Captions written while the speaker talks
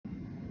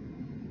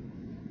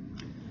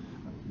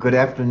Good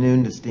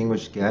afternoon,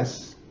 distinguished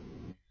guests,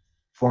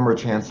 former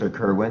Chancellor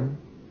Kerwin,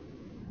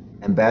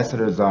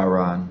 Ambassador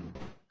Zahran,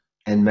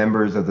 and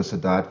members of the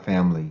Sadat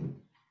family.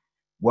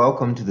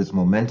 Welcome to this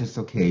momentous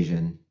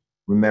occasion,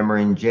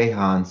 remembering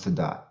Jehan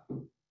Sadat. I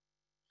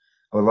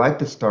would like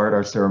to start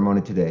our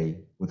ceremony today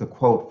with a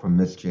quote from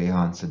Miss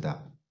Jehan Sadat.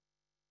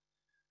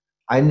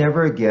 I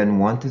never again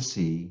want to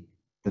see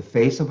the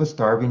face of a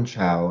starving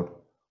child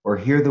or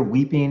hear the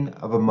weeping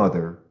of a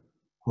mother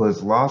who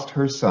has lost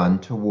her son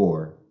to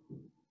war.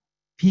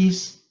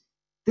 Peace,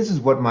 this is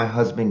what my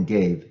husband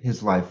gave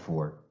his life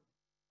for,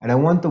 and I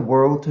want the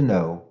world to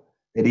know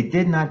that he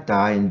did not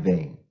die in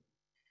vain.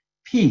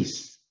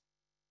 Peace,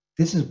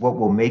 this is what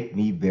will make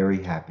me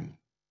very happy.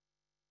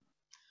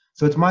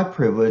 So it's my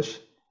privilege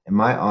and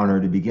my honor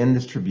to begin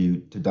this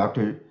tribute to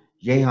Dr.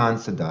 Jehan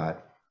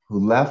Sadat,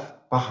 who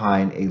left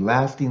behind a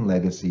lasting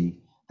legacy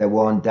that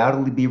will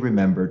undoubtedly be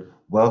remembered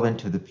well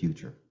into the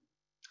future.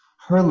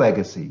 Her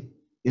legacy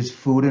is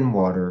food and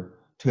water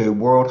to a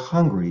world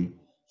hungry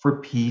for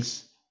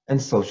peace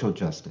and social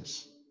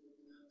justice.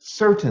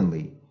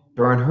 Certainly,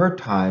 during her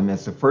time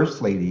as the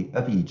First Lady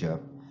of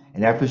Egypt,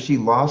 and after she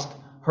lost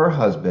her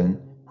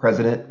husband,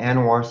 President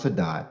Anwar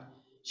Sadat,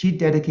 she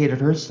dedicated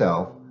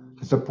herself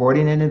to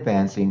supporting and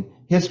advancing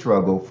his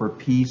struggle for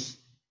peace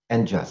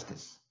and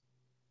justice.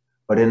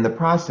 But in the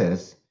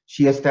process,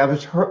 she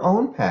established her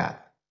own path,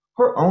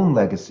 her own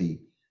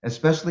legacy,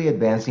 especially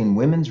advancing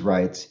women's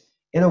rights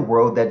in a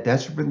world that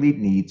desperately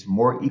needs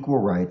more equal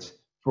rights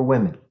for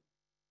women.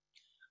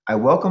 I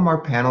welcome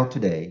our panel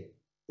today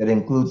that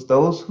includes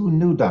those who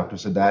knew Dr.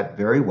 Sadat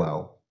very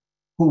well,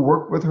 who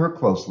worked with her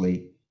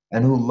closely,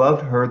 and who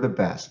loved her the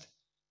best,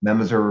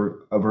 members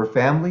of her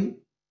family,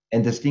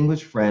 and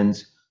distinguished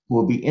friends who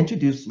will be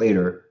introduced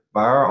later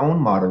by our own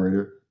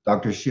moderator,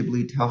 Dr.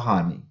 Shibli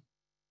Telhani,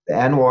 the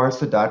Anwar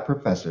Sadat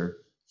Professor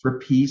for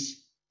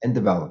Peace and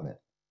Development.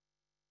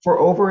 For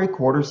over a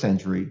quarter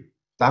century,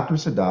 Dr.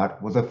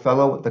 Sadat was a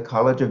fellow at the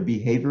College of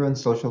Behavioral and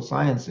Social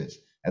Sciences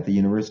at the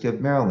University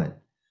of Maryland.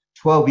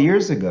 12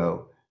 years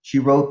ago, she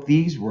wrote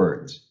these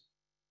words: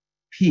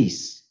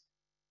 peace,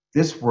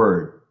 this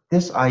word,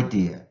 this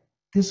idea,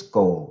 this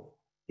goal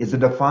is a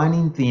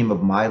defining theme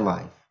of my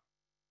life.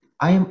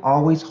 I am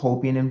always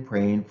hoping and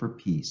praying for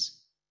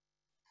peace.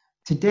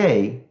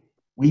 Today,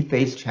 we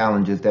face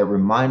challenges that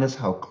remind us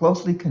how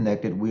closely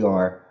connected we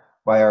are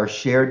by our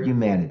shared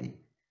humanity.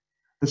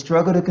 The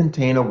struggle to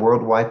contain a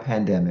worldwide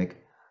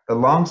pandemic, the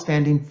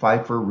long-standing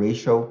fight for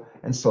racial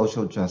and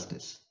social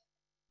justice.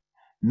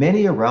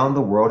 Many around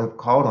the world have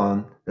called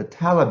on the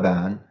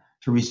Taliban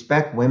to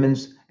respect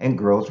women's and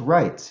girls'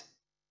 rights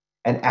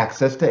and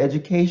access to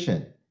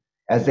education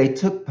as they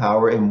took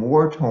power in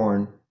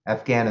war-torn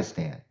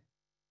Afghanistan.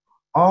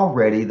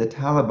 Already, the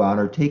Taliban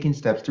are taking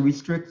steps to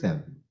restrict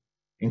them,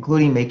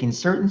 including making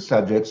certain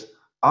subjects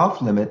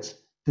off-limits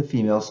to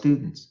female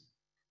students.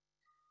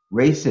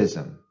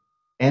 Racism,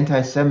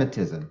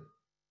 anti-Semitism,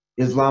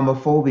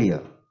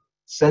 Islamophobia,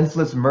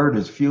 senseless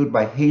murders fueled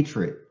by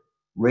hatred,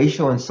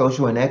 racial and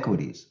social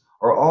inequities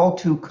are all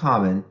too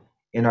common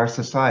in our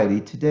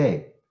society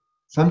today,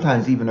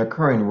 sometimes even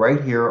occurring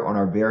right here on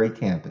our very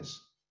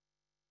campus.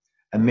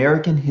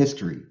 American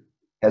history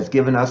has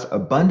given us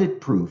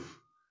abundant proof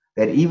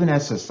that even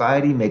as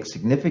society makes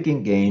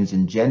significant gains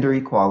in gender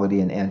equality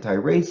and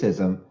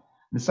anti-racism,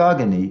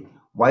 misogyny,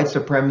 white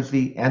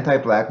supremacy,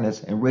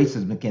 anti-blackness, and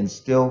racism can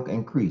still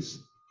increase.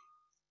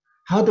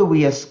 How do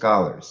we as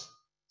scholars,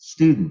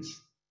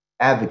 students,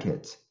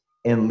 advocates,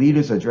 and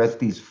leaders address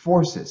these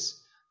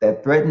forces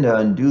that threaten to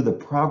undo the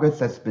progress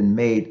that's been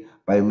made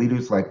by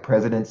leaders like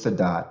President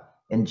Sadat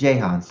and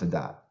Jehan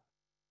Sadat?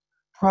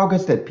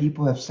 Progress that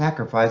people have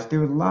sacrificed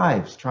their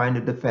lives trying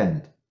to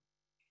defend.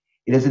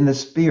 It is in the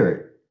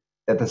spirit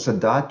that the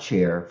Sadat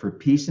Chair for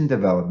Peace and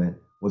Development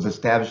was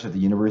established at the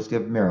University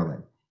of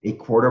Maryland a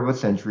quarter of a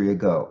century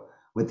ago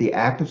with the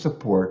active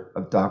support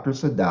of Dr.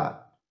 Sadat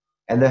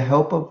and the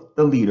help of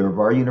the leader of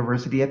our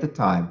university at the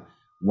time,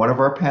 one of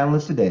our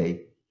panelists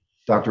today,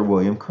 Dr.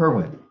 William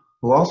Kerwin,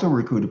 who also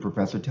recruited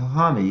Professor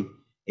Telhani,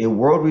 a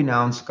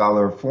world-renowned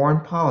scholar of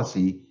foreign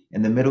policy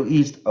in the Middle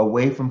East,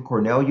 away from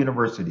Cornell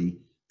University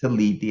to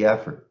lead the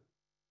effort.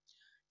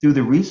 Through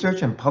the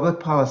research and public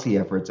policy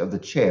efforts of the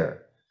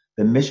chair,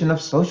 the mission of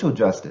social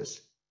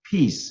justice,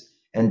 peace,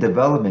 and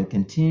development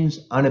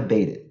continues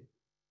unabated.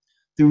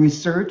 Through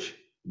research,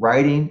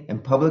 writing,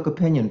 and public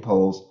opinion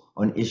polls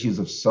on issues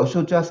of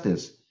social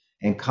justice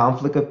and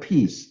conflict of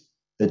peace,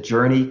 the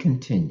journey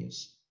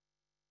continues.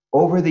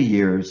 Over the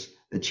years,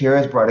 the chair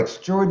has brought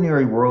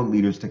extraordinary world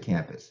leaders to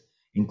campus,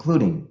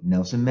 including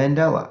Nelson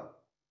Mandela,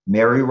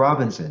 Mary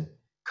Robinson,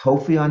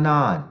 Kofi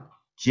Annan,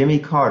 Jimmy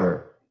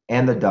Carter,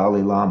 and the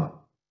Dalai Lama.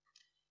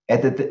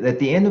 At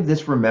the end of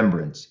this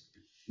remembrance,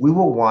 we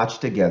will watch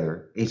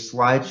together a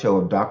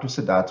slideshow of Dr.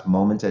 Sadat's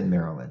moments at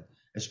Maryland,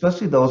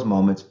 especially those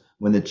moments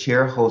when the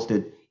chair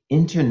hosted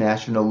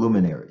international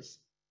luminaries.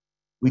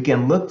 We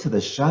can look to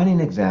the shining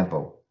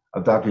example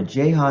of Dr.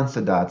 Jehan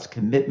Sadat's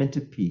commitment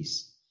to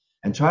peace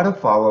and try to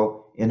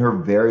follow in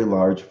her very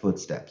large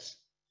footsteps.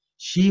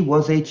 She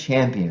was a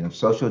champion of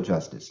social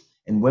justice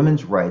and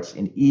women's rights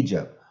in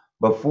Egypt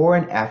before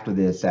and after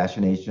the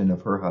assassination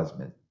of her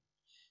husband.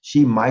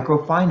 She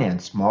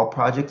microfinanced small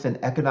projects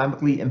and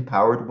economically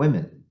empowered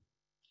women.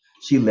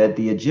 She led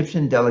the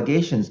Egyptian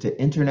delegations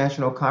to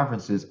international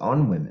conferences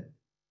on women.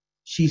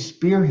 She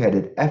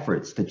spearheaded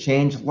efforts to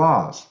change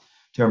laws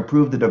to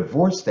improve the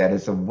divorce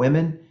status of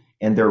women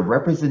and their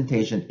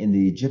representation in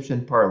the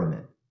Egyptian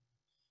parliament.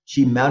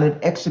 She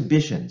mounted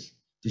exhibitions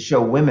to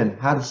show women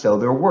how to sell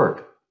their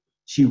work.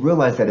 She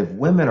realized that if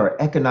women are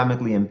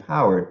economically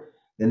empowered,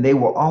 then they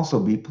will also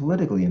be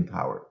politically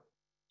empowered.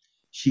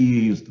 She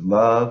used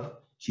love.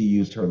 She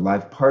used her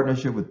life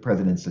partnership with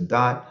President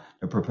Sadat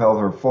to propel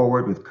her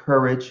forward with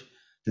courage,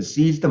 to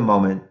seize the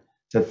moment,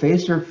 to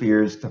face her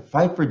fears, to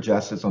fight for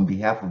justice on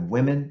behalf of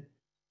women,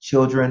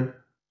 children,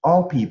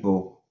 all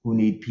people who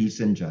need peace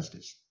and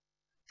justice.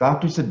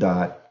 Dr.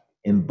 Sadat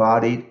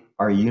embodied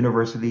our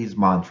university's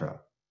mantra: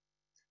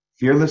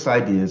 fearless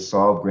ideas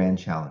solve grand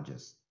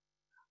challenges.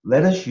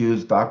 Let us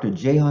use Dr.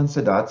 Jehan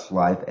Sadat's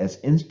life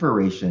as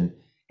inspiration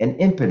and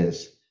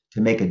impetus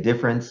to make a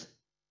difference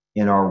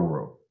in our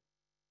world.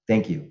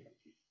 Thank you.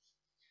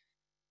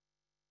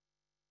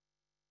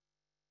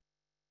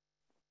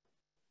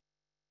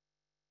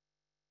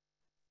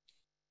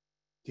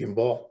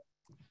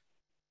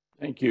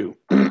 Thank you.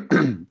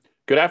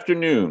 Good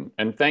afternoon,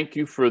 and thank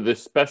you for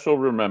this special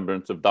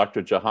remembrance of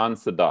Dr. Jehan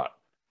Sadat,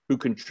 who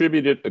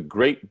contributed a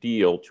great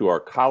deal to our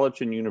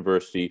college and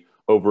university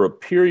over a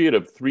period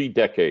of 3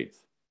 decades.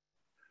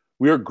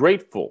 We are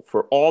grateful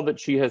for all that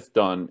she has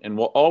done and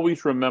will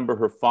always remember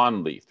her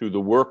fondly through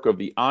the work of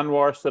the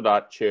Anwar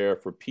Sadat Chair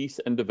for Peace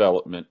and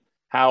Development,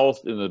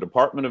 housed in the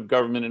Department of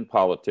Government and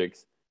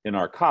Politics in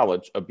our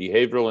College of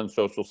Behavioral and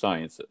Social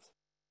Sciences.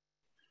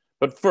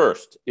 But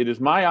first, it is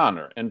my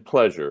honor and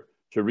pleasure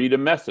to read a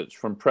message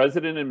from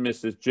President and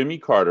Mrs. Jimmy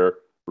Carter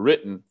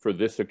written for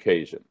this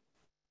occasion.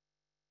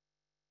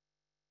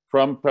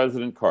 From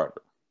President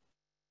Carter.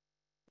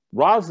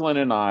 Rosalynn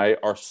and I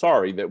are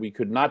sorry that we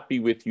could not be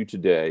with you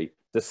today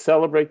to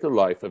celebrate the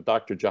life of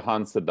Dr.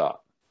 Jehan Sadat.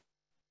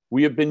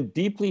 We have been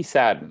deeply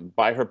saddened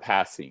by her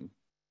passing,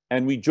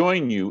 and we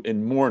join you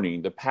in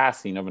mourning the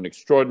passing of an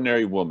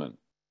extraordinary woman.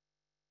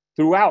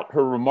 Throughout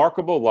her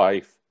remarkable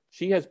life,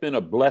 she has been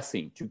a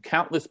blessing to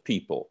countless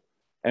people,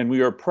 and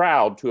we are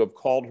proud to have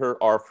called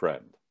her our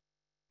friend.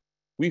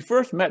 We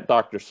first met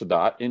Dr.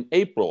 Sadat in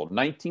April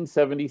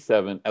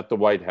 1977 at the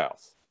White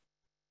House.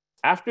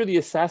 After the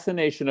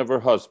assassination of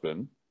her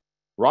husband,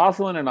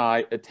 Rosalynn and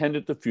I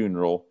attended the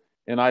funeral,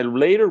 and I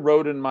later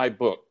wrote in my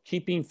book,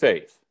 Keeping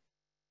Faith,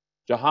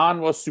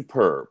 Jehan was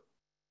superb.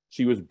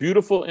 She was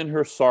beautiful in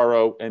her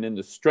sorrow and in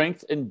the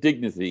strength and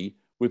dignity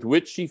with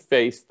which she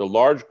faced the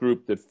large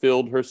group that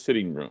filled her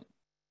sitting room.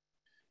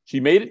 She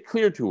made it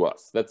clear to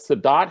us that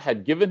Sadat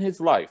had given his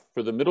life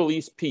for the Middle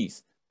East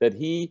peace that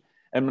he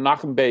and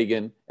Menachem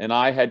Begin and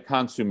I had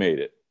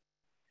consummated,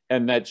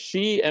 and that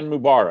she and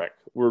Mubarak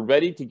were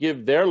ready to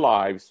give their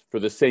lives for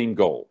the same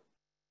goal.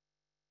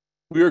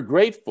 We are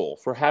grateful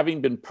for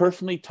having been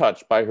personally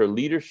touched by her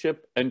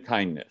leadership and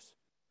kindness.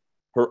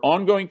 Her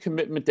ongoing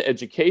commitment to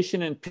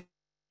education and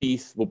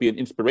peace will be an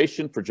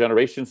inspiration for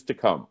generations to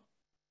come.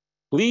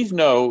 Please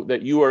know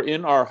that you are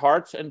in our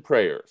hearts and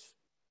prayers.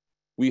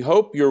 We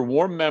hope your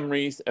warm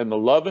memories and the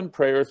love and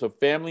prayers of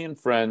family and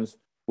friends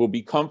will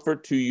be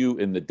comfort to you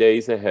in the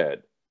days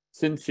ahead.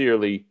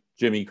 Sincerely,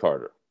 Jimmy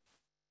Carter.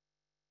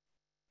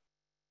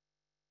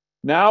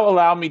 Now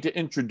allow me to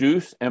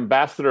introduce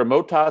Ambassador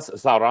Motaz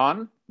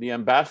Zahran, the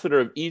Ambassador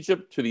of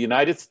Egypt to the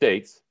United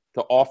States,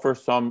 to offer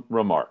some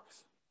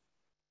remarks.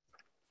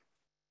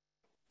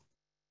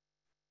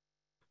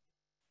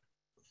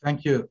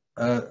 Thank you,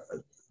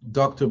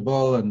 Dr.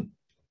 Ball and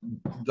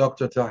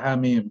Dr.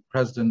 Telhami and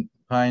President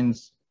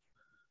Pines,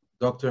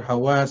 Dr.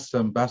 Hawass,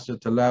 Ambassador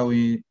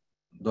Tallawy,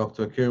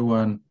 Dr.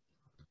 Kirwan,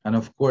 and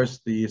of course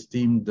the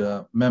esteemed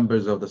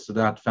members of the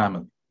Sadat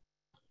family.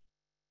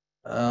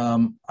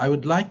 I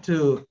would like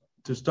to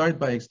start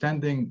by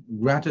extending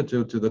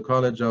gratitude to the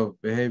College of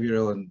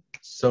Behavioral and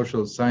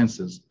Social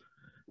Sciences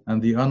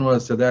and the Anwar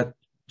Sadat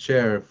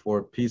Chair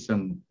for Peace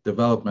and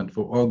Development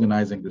for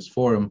organizing this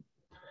forum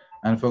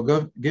and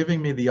for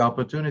giving me the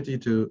opportunity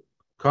to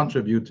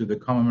contribute to the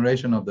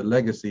commemoration of the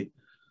legacy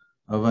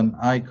of an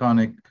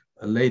iconic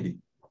lady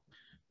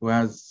who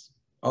has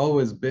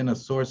always been a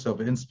source of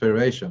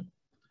inspiration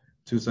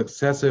to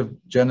successive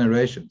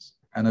generations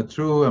and a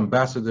true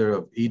ambassador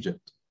of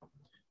Egypt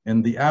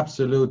in the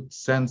absolute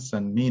sense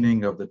and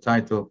meaning of the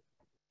title,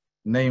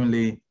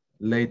 namely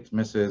late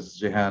Mrs.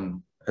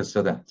 Jehan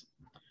Sadat.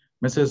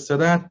 Mrs.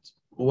 Sadat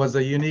was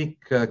a unique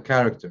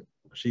character.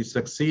 She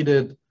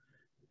succeeded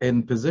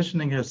in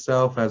positioning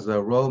herself as a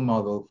role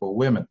model for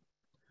women,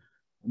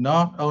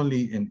 not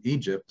only in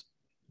Egypt,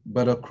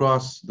 but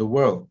across the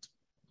world.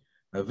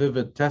 A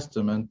vivid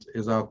testament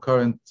is our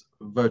current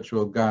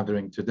virtual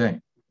gathering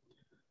today.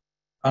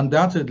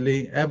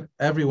 Undoubtedly,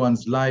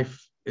 everyone's life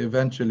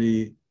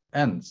eventually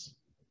ends,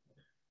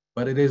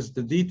 but it is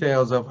the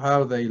details of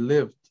how they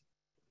lived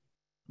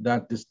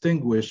that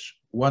distinguish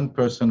one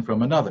person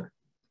from another.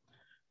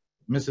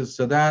 Mrs.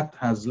 Sadat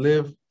has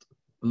lived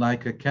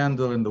like a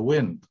candle in the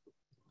wind,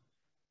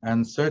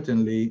 and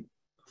certainly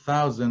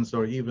thousands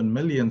or even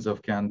millions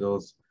of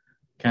candles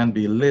can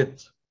be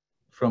lit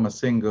from a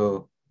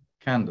single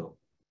candle.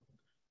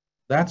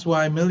 That's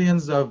why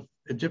millions of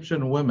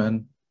Egyptian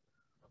women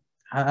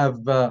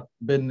have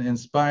been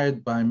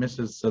inspired by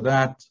Mrs.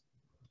 Sadat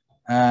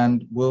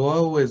and will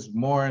always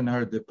mourn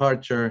her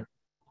departure,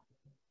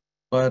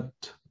 but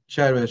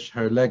cherish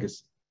her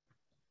legacy.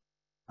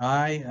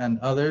 I and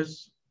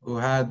others who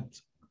had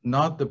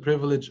not the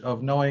privilege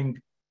of knowing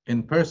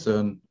in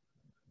person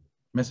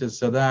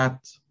Mrs. Sadat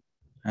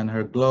and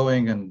her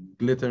glowing and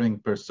glittering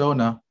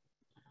persona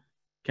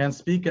can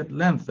speak at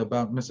length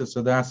about Mrs.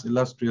 Sadat's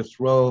illustrious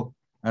role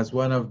as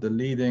one of the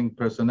leading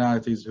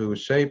personalities who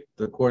shaped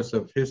the course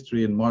of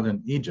history in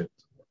modern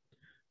Egypt.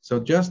 So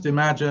just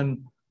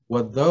imagine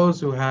what those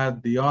who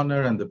had the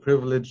honor and the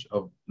privilege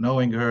of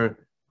knowing her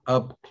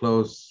up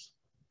close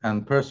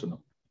and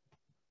personal.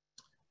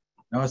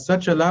 Now, as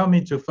such, allow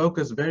me to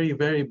focus very,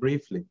 very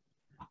briefly,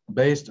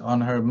 based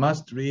on her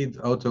must-read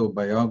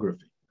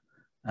autobiography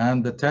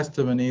and the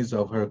testimonies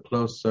of her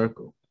close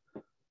circle,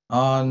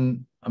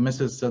 on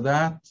Mrs.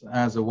 Sadat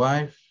as a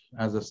wife,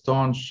 as a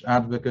staunch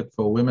advocate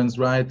for women's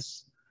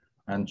rights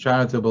and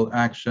charitable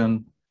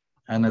action,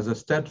 and as a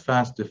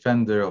steadfast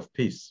defender of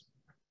peace.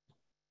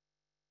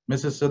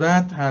 Mrs.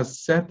 Sadat has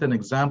set an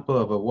example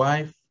of a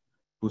wife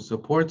who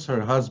supports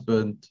her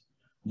husband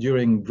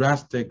during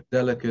drastic,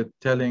 delicate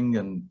telling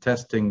and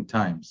testing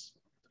times.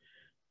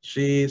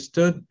 She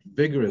stood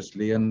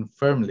vigorously and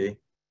firmly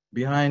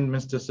behind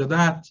Mr.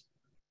 Sadat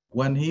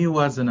when he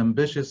was an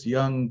ambitious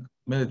young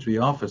military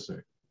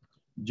officer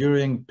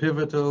during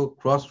pivotal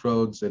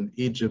crossroads in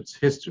Egypt's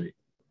history,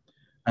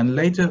 and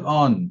later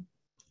on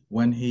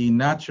when he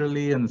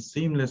naturally and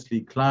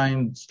seamlessly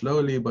climbed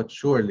slowly but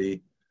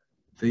surely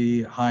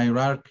the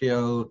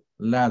hierarchical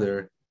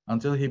ladder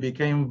until he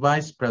became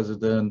vice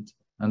president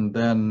and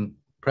then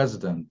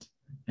president,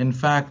 in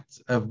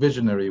fact, a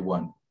visionary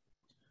one.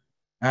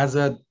 As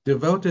a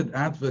devoted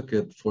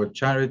advocate for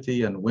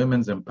charity and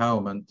women's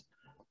empowerment,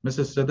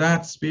 Mrs.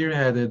 Sadat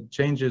spearheaded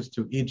changes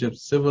to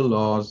Egypt's civil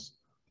laws,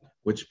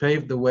 which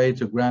paved the way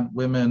to grant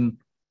women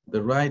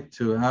the right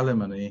to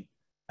alimony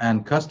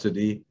and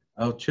custody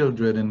of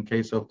children in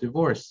case of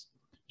divorce.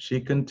 She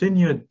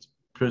continued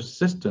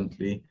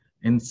persistently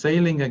in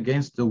sailing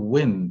against the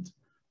wind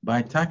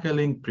by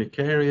tackling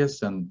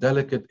precarious and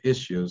delicate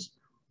issues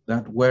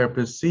that were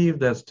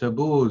perceived as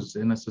taboos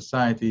in a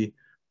society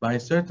by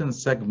certain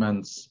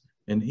segments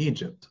in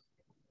Egypt.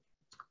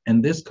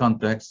 In this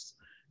context,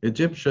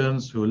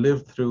 Egyptians who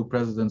lived through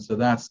President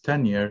Sadat's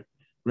tenure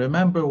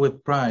remember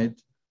with pride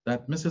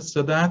that Mrs.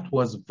 Sadat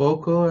was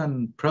vocal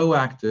and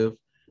proactive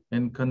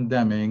in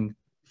condemning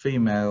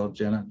female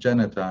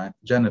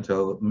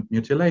genital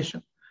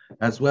mutilation,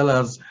 as well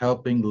as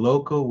helping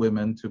local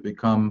women to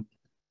become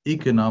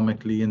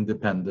economically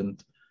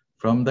independent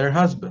from their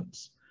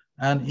husbands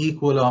and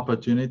equal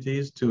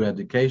opportunities to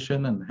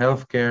education and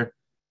healthcare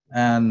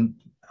and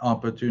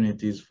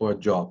opportunities for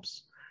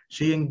jobs.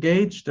 She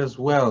engaged as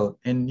well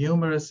in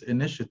numerous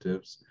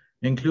initiatives,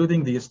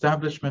 including the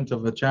establishment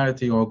of a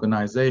charity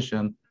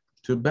organization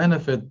to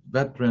benefit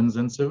veterans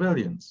and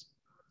civilians,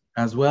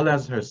 as well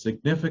as her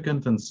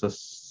significant and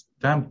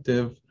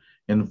substantive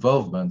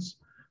involvements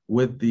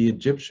with the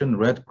Egyptian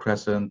Red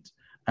Crescent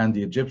and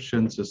the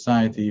Egyptian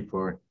Society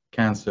for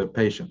Cancer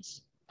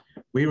Patients.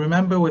 We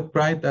remember with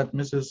pride that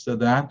Mrs.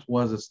 Sadat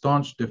was a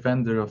staunch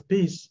defender of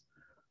peace,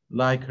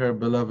 like her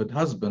beloved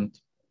husband,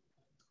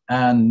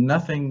 and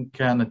nothing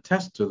can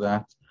attest to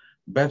that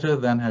better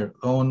than her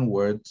own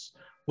words,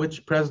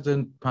 which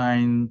President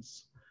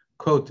Pines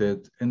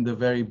quoted in the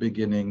very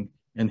beginning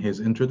in his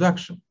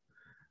introduction.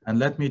 And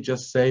let me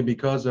just say,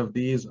 because of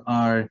these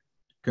are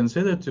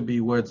considered to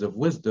be words of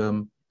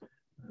wisdom,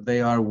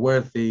 they are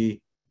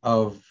worthy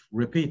of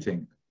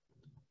repeating.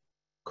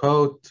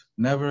 Quote,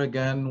 "Never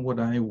again would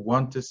I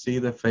want to see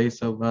the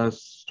face of a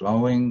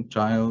strowing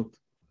child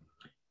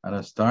and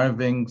a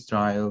starving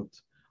child,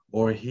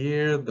 or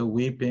hear the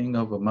weeping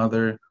of a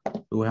mother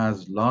who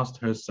has lost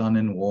her son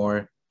in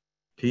war.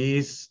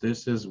 Peace,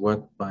 this is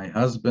what my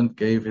husband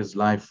gave his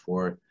life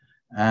for,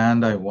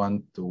 and I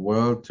want the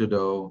world to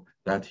know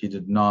that he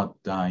did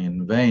not die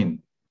in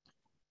vain.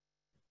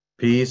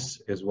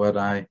 Peace is what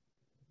I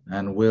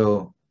and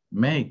will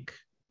make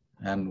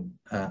and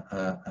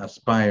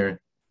aspire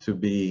to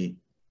be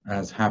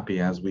as happy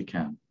as we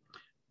can."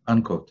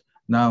 Unquote.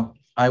 Now,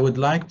 I would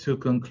like to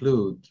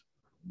conclude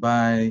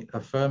by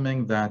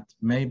affirming that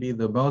maybe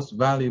the most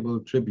valuable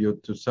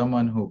tribute to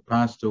someone who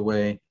passed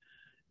away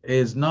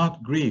is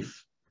not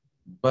grief,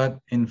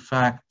 but in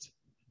fact,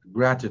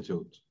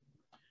 gratitude.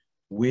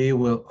 We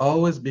will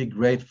always be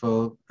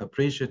grateful,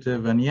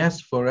 appreciative, and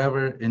yes,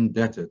 forever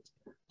indebted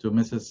to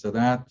Mrs.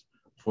 Sadat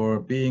for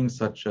being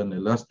such an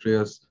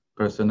illustrious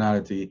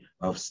personality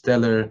of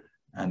stellar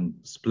and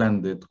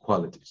splendid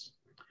qualities.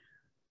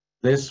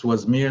 This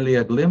was merely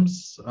a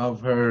glimpse of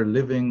her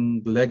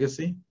living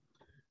legacy.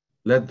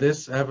 Let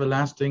this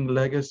everlasting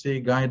legacy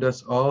guide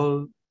us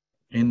all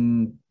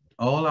in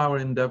all our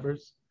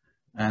endeavors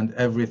and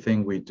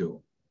everything we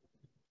do.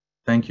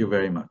 Thank you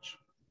very much.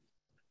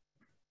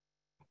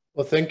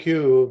 Well, thank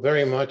you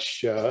very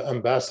much,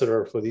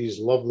 Ambassador, for these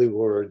lovely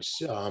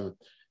words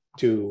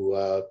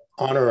to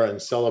honor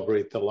and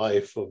celebrate the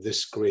life of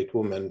this great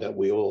woman that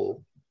we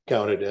all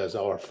counted as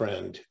our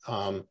friend.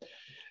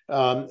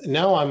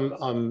 Now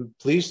I'm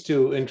pleased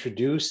to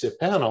introduce a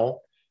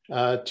panel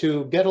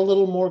to get a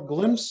little more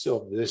glimpse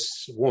of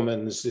this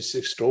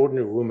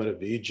extraordinary woman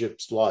of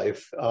Egypt's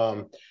life.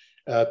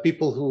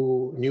 People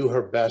who knew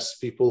her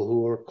best, people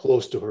who were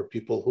close to her,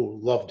 people who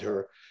loved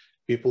her,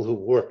 people who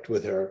worked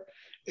with her.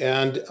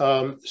 And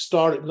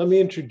let me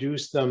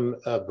introduce them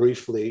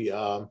briefly,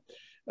 and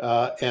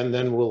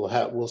then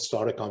we'll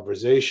start a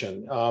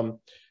conversation.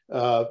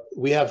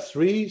 We have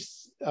three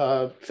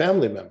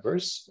family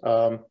members,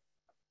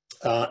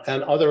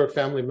 and other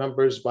family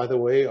members, by the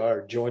way,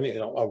 are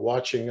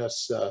watching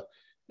us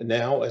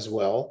now as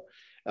well.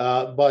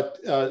 But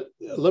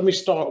let me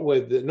start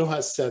with Noha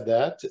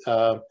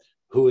Sadat,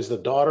 who is the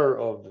daughter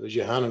of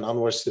Jehan and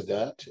Anwar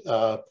Sadat.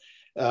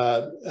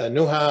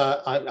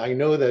 Noha, I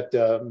know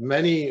that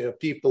many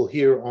people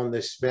here on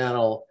this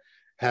panel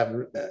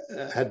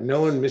had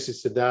known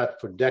Mrs. Sadat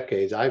for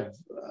decades. I've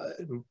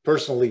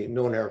personally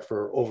known her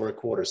for over a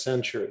quarter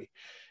century,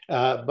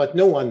 but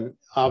no one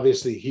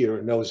obviously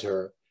here knows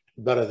her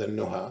better than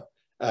Noha.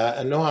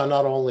 And Noha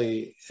not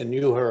only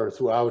knew her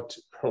throughout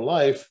her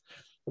life,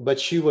 but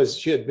she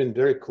had been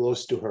very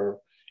close to her.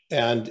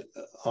 And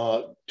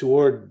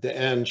toward the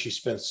end, she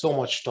spent so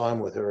much time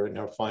with her in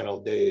her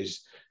final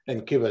days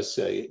and give us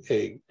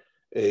a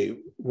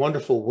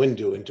wonderful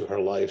window into her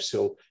life.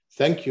 So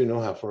thank you,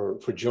 Noha,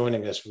 for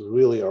joining us. We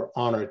really are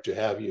honored to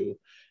have you,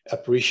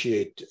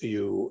 appreciate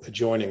you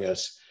joining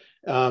us.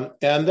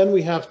 And then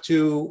we have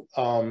two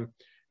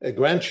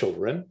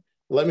grandchildren.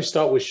 Let me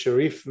start with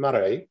Sherif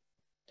Marei.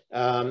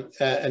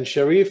 And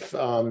Sherif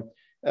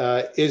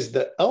is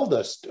the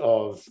eldest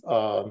of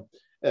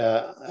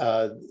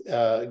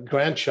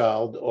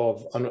grandchild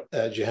of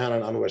Jehan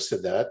and Anwar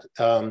Sadat.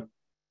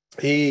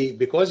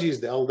 Because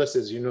he's the eldest,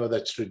 as you know,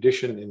 that's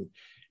tradition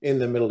in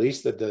the Middle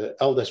East, that the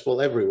eldest,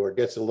 well, everywhere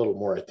gets a little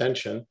more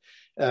attention.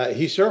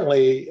 He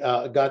certainly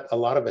got a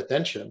lot of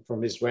attention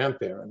from his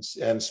grandparents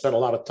and spent a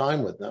lot of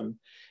time with them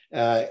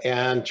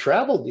and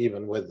traveled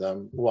even with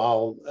them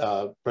while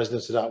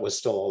President Sadat was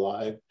still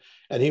alive.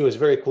 And he was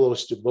very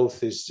close to both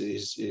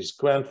his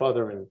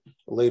grandfather and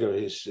later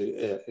his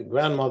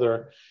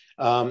grandmother.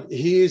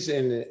 He is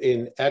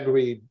in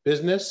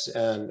agri-business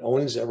and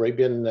owns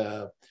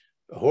Arabian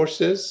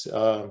horses.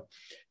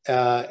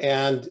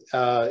 And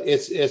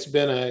it's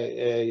been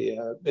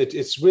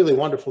it's really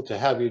wonderful to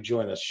have you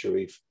join us,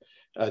 Sherif,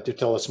 to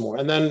tell us more.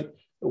 And then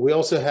we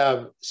also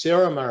have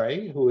Sarah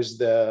Marei, who is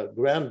the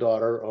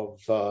granddaughter of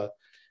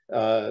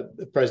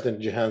President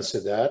Jehan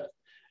Sadat.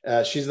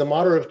 She's the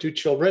mother of two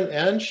children,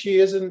 and she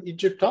is an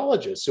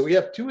Egyptologist. So we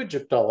have two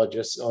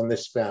Egyptologists on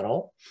this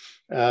panel.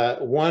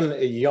 One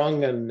a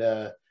young and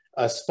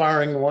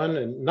aspiring one,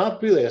 and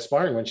not really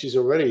aspiring one. She's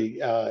already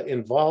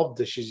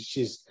involved.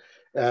 She's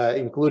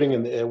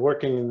including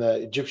working in the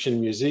Egyptian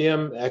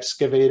Museum,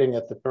 excavating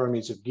at the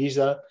pyramids of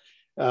Giza.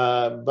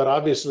 But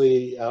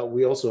obviously,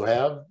 we also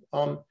have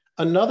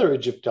another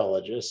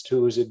Egyptologist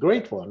who is a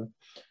great one,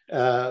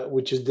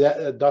 which is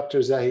Dr.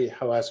 Zahi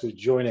Hawass, who's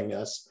joining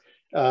us.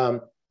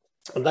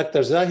 Dr.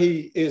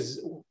 Zahi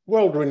is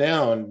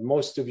world-renowned.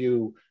 Most of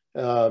you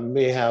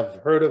may have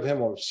heard of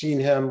him or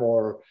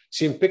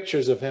seen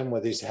pictures of him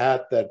with his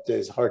hat that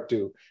is hard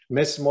to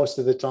miss most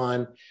of the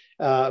time.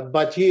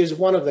 But he is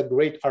one of the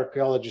great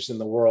archaeologists in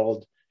the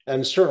world,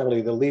 and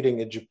certainly the leading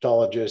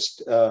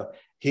Egyptologist.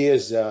 He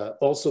has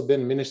also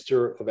been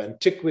Minister of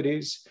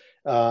Antiquities.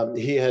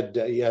 He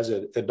has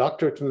a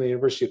doctorate from the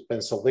University of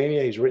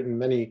Pennsylvania. He's written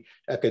many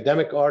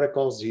academic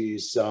articles.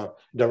 He's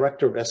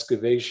director of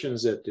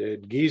excavations at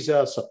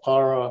Giza,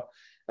 Saqqara,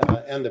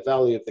 and the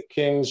Valley of the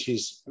Kings.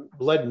 He's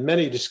led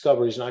many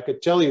discoveries. And I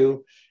could tell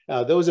you,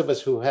 those of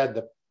us who had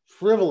the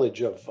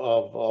privilege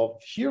of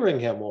hearing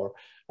him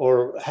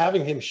or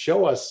having him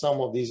show us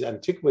some of these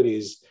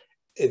antiquities,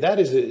 that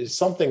is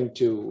something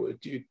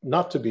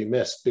not to be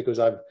missed, because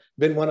I've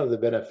been one of the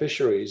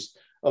beneficiaries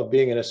of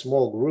being in a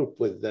small group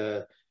with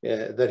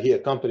that he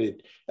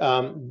accompanied.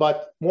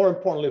 But more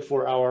importantly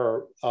for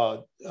our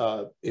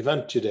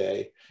event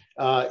today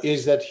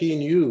is that he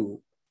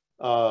knew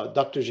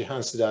Dr.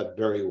 Jehan Sadat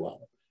very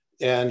well.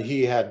 And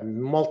he had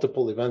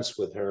multiple events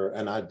with her,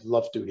 and I'd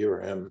love to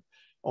hear him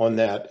on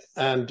that.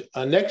 And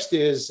next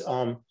is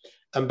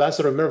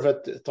Ambassador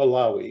Mervat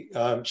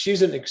Tallawy.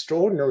 She's an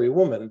extraordinary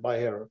woman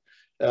by her,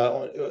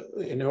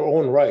 in her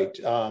own right.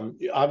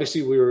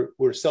 Obviously,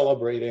 we're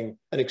celebrating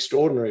an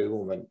extraordinary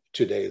woman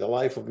today, the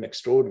life of an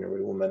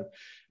extraordinary woman.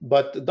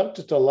 But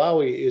Dr.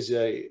 Tallawy is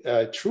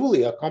a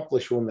truly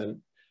accomplished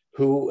woman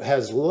who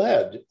has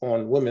led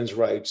on women's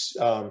rights,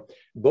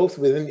 both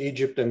within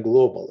Egypt and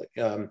globally.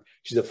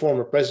 She's the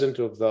former president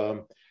of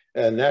the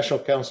National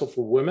Council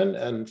for Women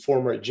and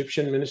former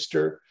Egyptian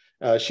minister.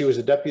 She was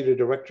the deputy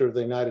director of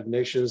the United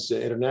Nations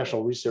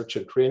International Research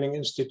and Training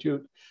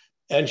Institute.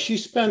 And she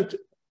spent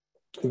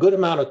a good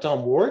amount of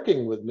time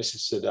working with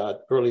Mrs. Sadat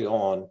early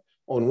on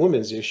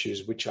women's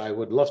issues, which I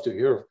would love to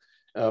hear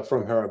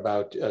from her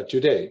about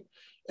today.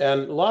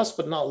 And last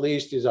but not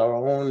least is our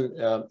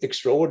own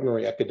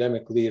extraordinary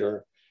academic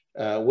leader,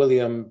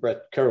 William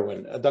Brett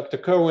Kerwin. Dr.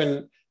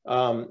 Kerwin,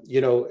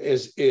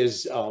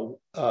 is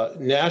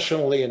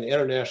nationally and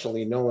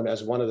internationally known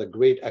as one of the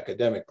great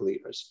academic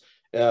leaders.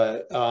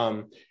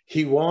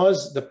 He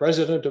was the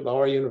president of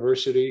our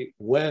university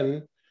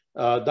when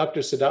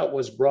Dr. Sadat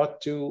was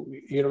brought to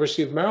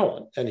University of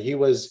Maryland, and he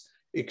was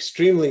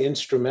extremely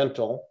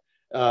instrumental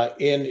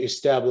in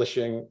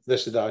establishing the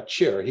Sadat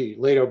chair. He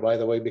later, by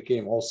the way,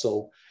 became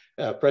also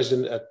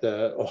president at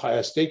the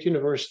Ohio State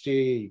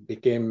University. He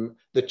became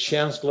the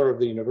chancellor of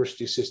the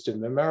university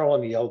system in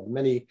Maryland. He held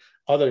many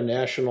other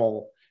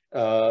national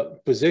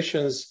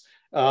positions.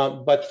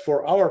 But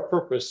for our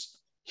purpose,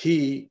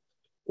 he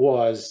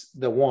was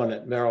the one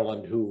at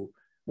Maryland who,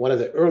 one of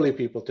the early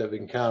people to have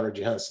encountered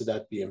Jehan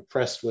Sadat, be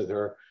impressed with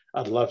her.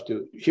 I'd love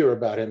to hear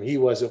about him. He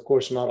was, of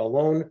course, not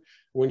alone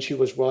when she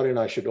was brought in.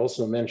 I should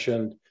also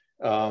mention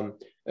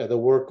the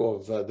work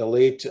of the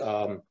late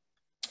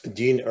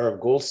Dean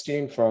Irv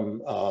Goldstein,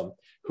 from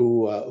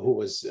who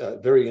was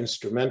very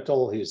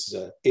instrumental. His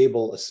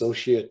able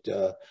associate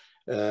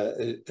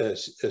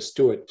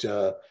Stuart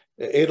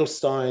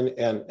Edelstein,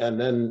 and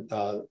then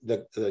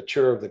the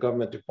chair of the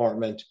government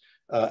department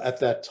at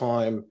that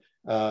time,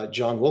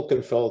 John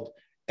Wilkenfeld,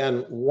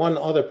 and one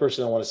other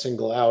person I want to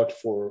single out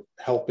for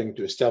helping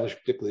to establish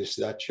particularly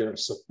that chair and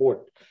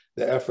support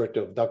the effort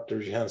of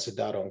Dr. Jehan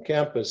Sadat on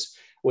campus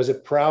was a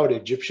proud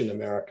Egyptian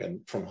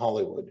American from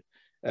Hollywood,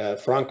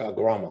 Frank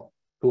Agramo,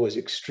 who was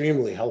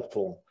extremely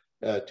helpful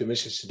to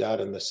Mrs. Sadat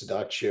and the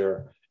Sadat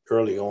chair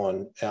early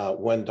on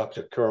when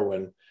Dr.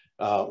 Kerwin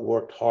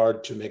worked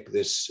hard to make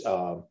this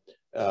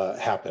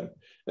happen.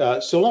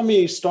 So let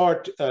me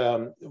start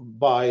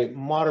by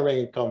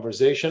moderating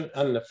conversation.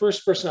 And the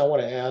first person I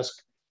want to ask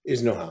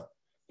is Noha.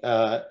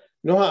 Noha,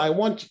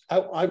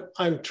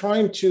 I'm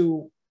trying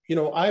to,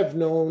 I've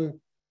known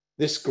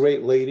this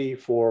great lady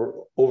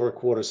for over a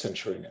quarter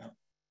century now.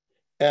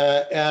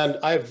 And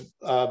I've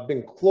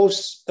been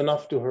close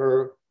enough to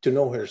her to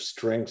know her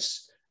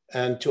strengths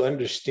and to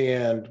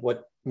understand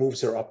what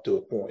moves her up to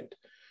a point.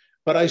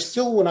 But I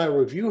still, when I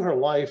review her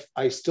life,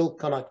 I still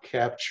cannot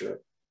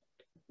capture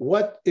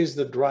what is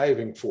the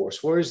driving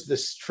force, where is the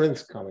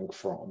strength coming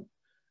from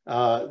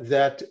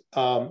that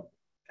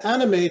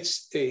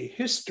animates a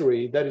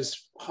history that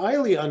is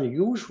highly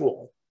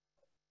unusual,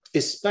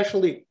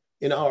 especially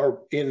in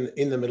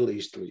the Middle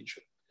East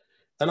region.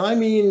 And I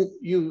mean,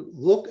 you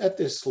look at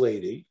this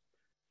lady,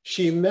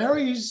 she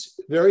marries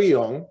very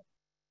young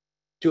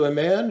to a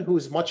man who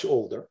is much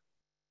older,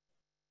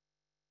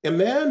 a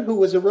man who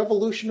was a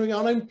revolutionary,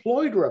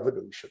 unemployed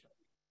revolutionary.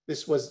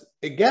 This was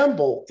a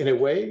gamble in a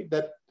way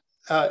that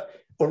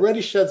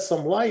already shed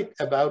some light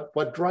about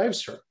what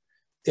drives her.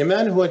 A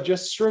man who had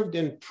just served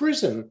in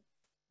prison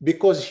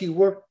because he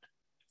worked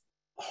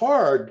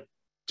hard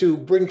to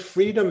bring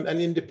freedom and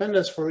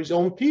independence for his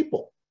own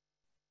people.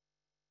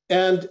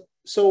 And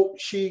so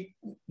she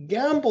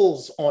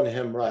gambles on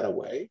him right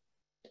away.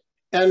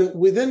 And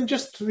within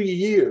just 3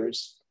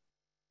 years,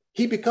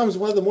 he becomes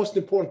one of the most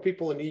important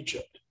people in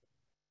Egypt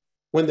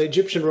when the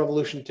Egyptian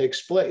revolution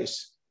takes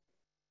place.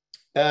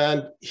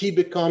 And he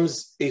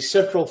becomes a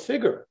central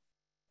figure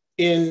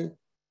in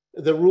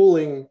the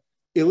ruling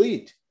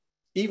elite,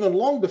 even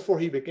long before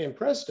he became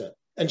president.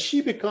 And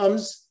she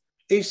becomes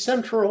a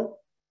central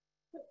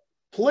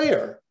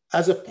player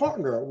as a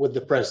partner with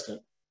the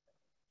president.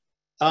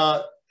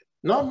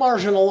 Not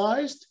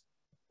marginalized,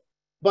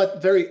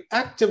 but very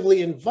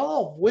actively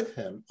involved with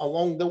him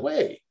along the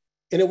way,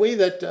 in a way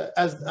that,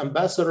 as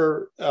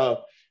Ambassador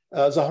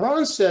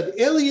Zahran said,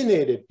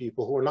 alienated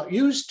people who are not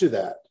used to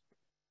that.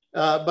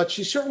 But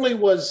she certainly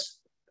was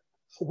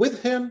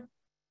with him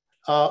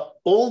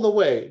all the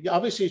way.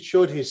 Obviously, it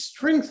showed his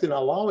strength in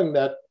allowing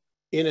that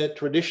in a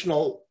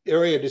traditional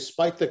area,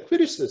 despite the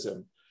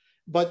criticism.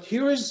 But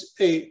here is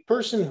a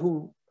person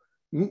who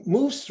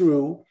moves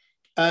through,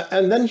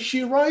 and then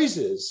she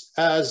rises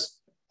as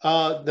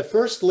the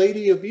first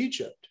lady of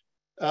Egypt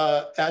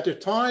at a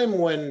time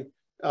when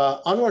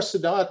Anwar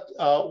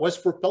Sadat was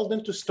propelled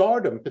into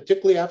stardom,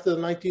 particularly after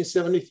the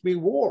 1973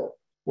 war,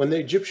 when the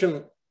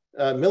Egyptian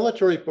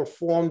military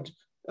performed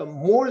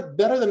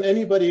better than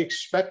anybody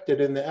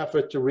expected in the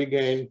effort to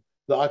regain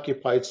the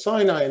occupied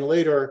Sinai, and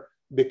later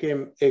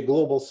became a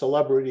global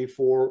celebrity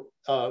for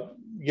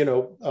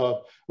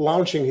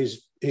launching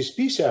his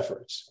peace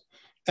efforts.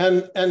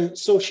 And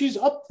so she's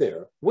up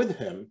there with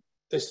him,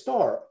 a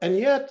star. And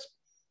yet,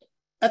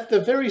 at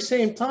the very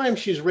same time,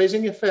 she's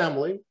raising a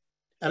family.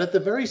 And at the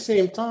very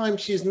same time,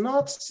 she's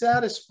not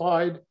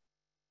satisfied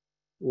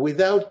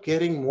without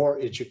getting more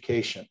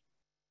education.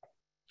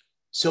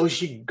 So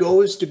she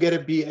goes to get a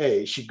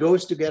BA. She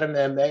goes to get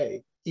an MA,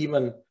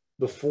 even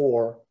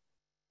before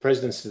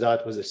President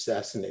Sadat was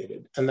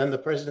assassinated. And then the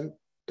president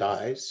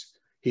dies.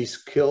 He's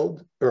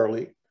killed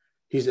early.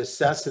 He's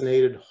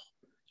assassinated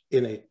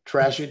in a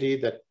tragedy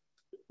that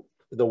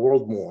the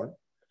world mourned.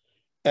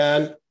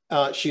 And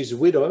She's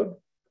widowed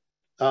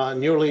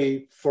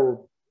nearly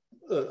for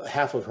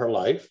half of her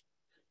life.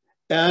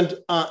 And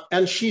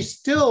she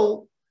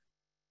still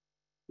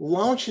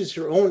launches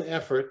her own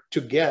effort to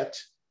get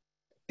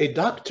a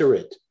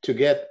doctorate, to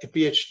get a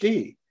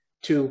PhD,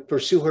 to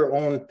pursue her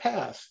own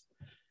path.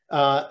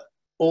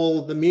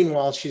 All the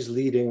meanwhile, she's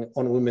leading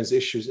on women's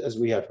issues, as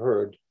we have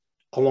heard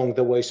along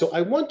the way. So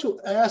I want to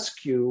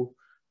ask you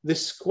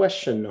this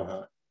question,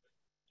 Noha.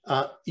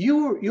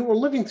 You were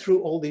living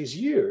through all these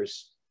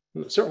years,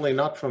 certainly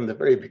not from the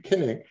very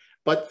beginning,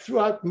 but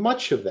throughout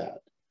much of that.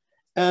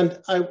 And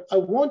I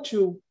want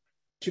to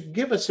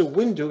give us a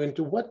window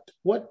into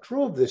what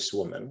drove this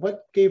woman,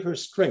 what gave her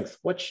strength,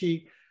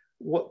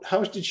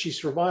 how did she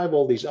survive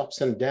all these ups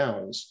and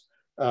downs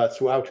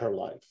throughout her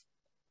life?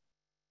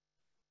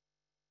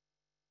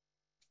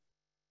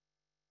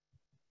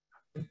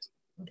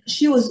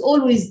 She was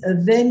always a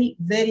very,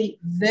 very,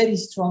 very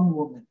strong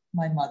woman,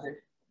 my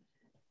mother.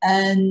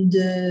 And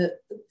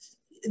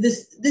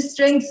this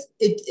strength,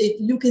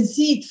 you can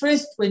see it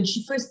first when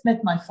she first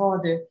met my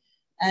father.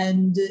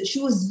 And she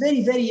was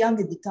very, very young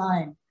at the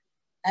time.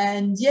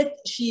 And yet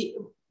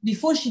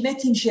before she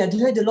met him, she had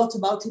heard a lot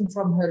about him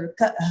from her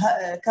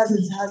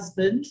cousin's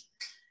husband.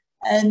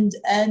 And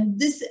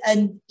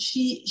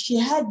she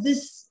had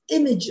this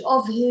image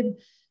of him.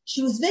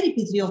 She was very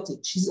patriotic.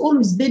 She's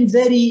always been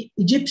very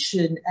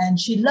Egyptian, and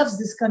she loves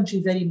this country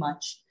very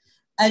much.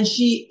 And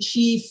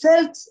she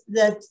felt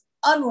that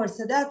Anwar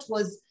Sadat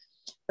was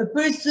a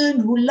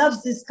person who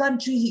loves this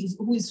country,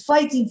 who is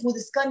fighting for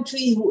this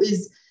country, who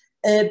is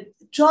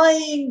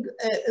trying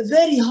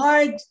very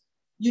hard,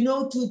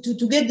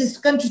 to get this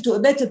country to a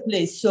better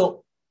place.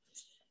 So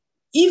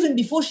even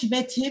before she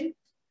met him,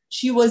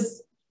 she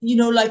was,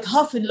 like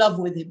half in love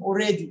with him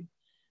already.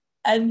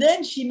 And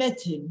then she met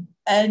him.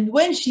 And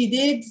when she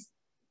did,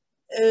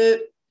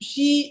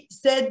 she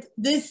said,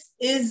 this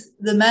is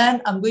the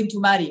man I'm going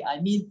to marry. I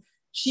mean,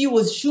 she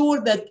was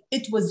sure that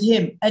it was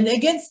him. And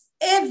against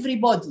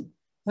everybody,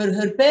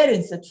 her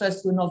parents at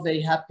first were not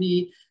very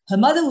happy. Her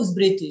mother was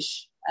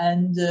British,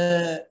 and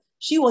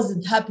she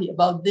wasn't happy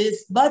about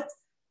this. But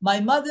my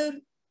mother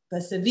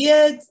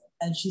persevered,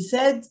 and she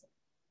said,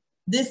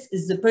 this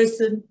is the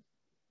person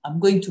I'm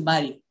going to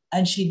marry.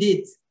 And she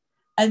did.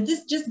 And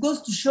this just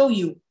goes to show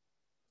you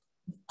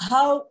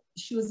how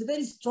she was a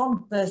very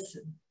strong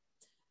person.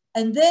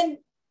 And then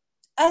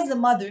as a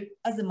mother,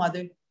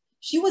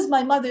 she was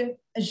my mother,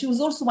 and she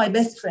was also my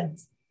best friend,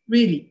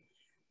 really.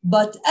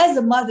 But as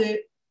a mother,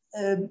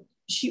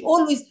 she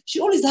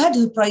always had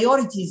her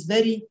priorities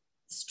very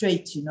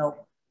straight,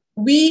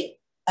 We,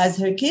 as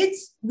her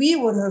kids, we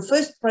were her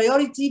first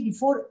priority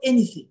before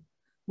anything.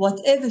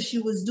 Whatever she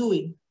was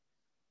doing,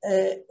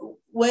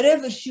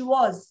 wherever she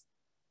was,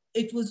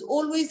 it was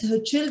always her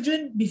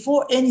children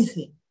before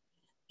anything.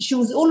 She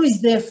was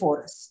always there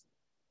for us.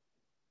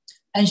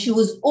 And she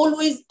was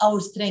always our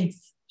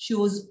strength. She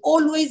was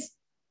always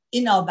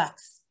in our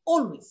backs,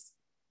 always,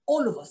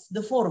 all of us,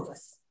 the four of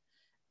us.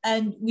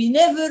 And we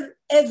never,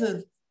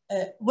 ever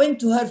went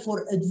to her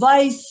for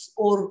advice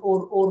or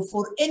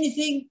for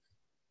anything.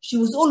 She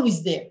was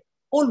always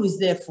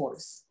there for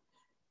us.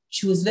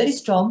 She was very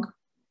strong.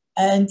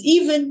 And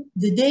even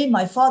the day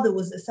my father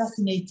was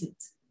assassinated,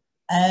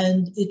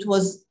 and it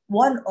was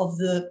one of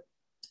the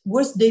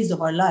worst days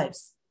of our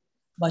lives,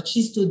 but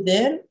she stood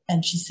there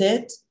and she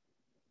said,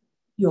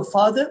 your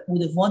father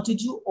would have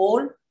wanted you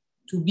all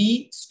to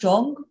be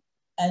strong,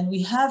 and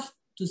we have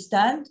to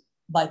stand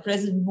by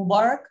President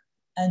Mubarak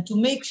and to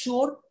make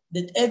sure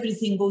that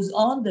everything goes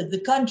on, that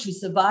the country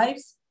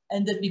survives,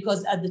 and that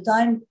because at the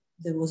time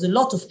there was a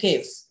lot of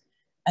chaos.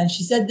 And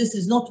she said, this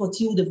is not what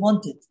he would have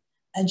wanted.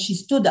 And she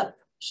stood up.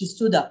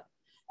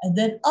 And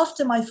then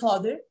after my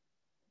father,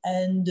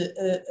 and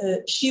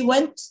she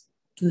went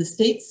to the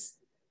States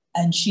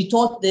and she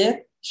taught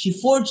there. She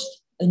forged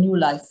a new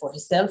life for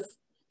herself.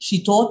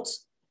 She taught,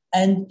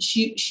 and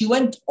she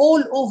went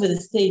all over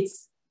the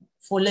States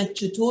for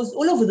lecture tours,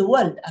 all over the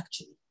world,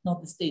 actually,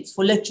 not the States,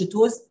 for lecture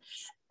tours.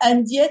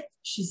 And yet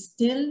she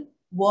still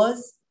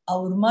was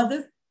our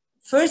mother,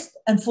 first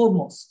and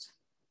foremost,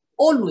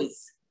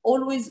 always,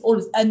 always,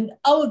 always. And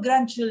our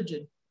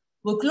grandchildren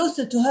were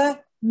closer to her,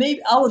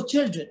 maybe our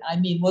children,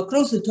 were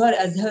closer to her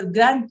as her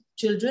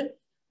grandchildren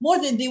more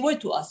than they were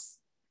to us.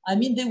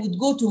 They would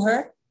go to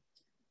her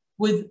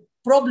with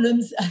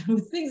problems and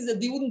with things that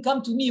they wouldn't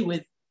come to me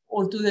with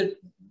or to their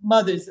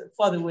mothers or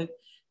father with,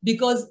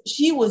 because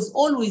she was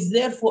always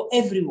there for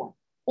everyone,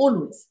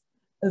 always.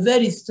 A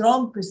very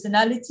strong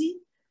personality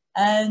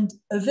and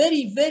a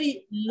very,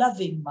 very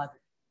loving mother,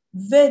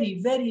 very,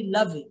 very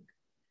loving.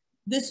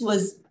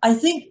 I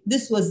think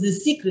this was the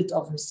secret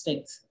of her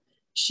strength.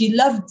 She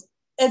loved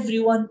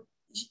everyone,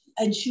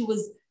 and she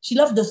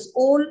loved us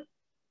all,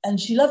 and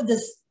she loved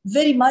us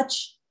very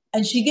much,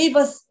 and she gave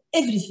us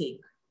everything.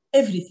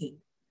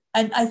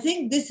 And I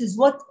think this is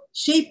what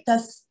shaped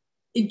us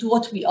into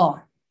what we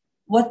are,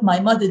 what my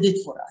mother did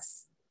for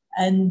us.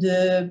 And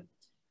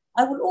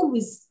I will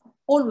always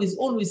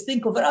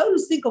think of her. I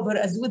always think of her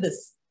as with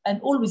us, and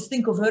always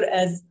think of her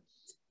as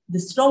the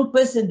strong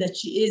person that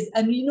she is.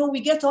 And you know, we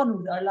get on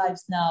with our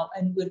lives now,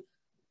 and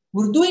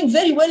we're doing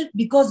very well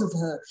because of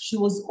her. She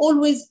was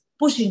always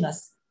pushing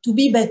us to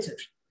be better,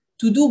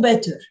 to do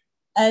better.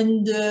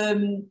 And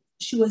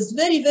she was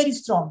very, very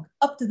strong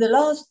up to the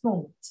last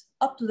moment.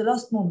 Up to the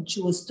last moment,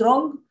 she was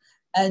strong,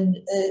 and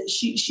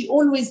she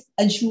always,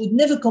 and she would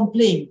never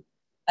complain,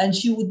 and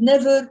she would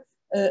never,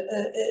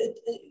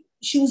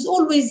 she was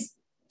always,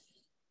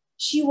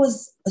 she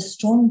was a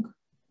strong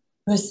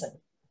person.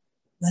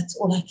 That's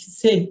all I can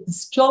say. A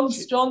strong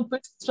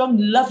person, strong,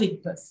 loving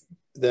person.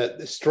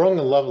 The strong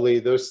and lovely,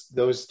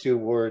 those two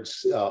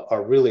words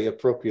are really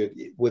appropriate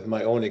with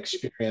my own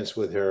experience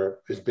with her.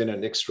 It's been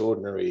an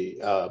extraordinary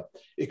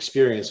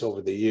experience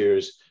over the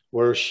years,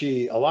 where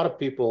a lot of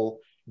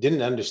people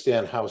didn't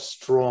understand how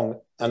strong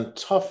and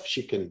tough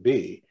she can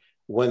be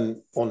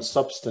when on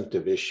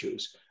substantive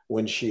issues,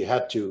 when she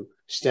had to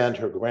stand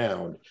her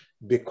ground,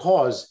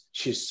 because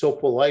she's so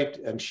polite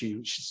and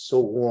she's so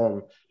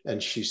warm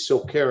and she's so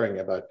caring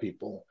about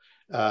people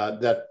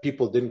that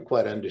people didn't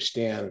quite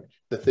understand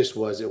that this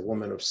was a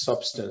woman of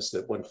substance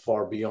that went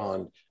far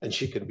beyond, and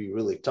she can be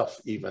really tough,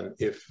 even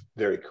if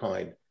very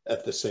kind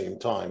at the same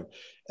time.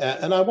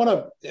 And I want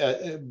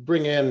to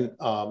bring in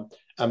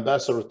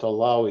Ambassador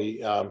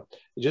Tallawy,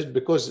 just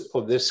because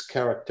of this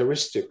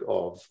characteristic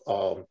of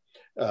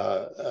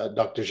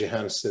Dr.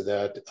 Jehan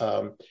Sadat,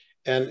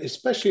 and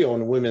especially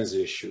on women's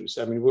issues.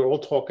 I mean, we're all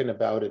talking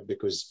about it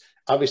because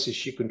obviously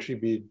she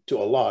contributed to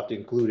a lot,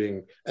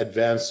 including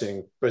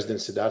advancing President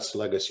Sadat's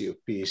legacy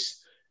of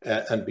peace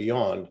and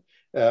beyond.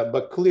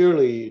 But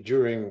clearly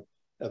during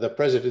the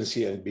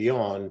presidency and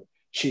beyond,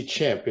 she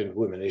championed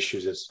women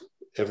issues, as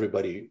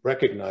everybody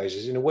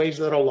recognizes, in ways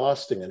that are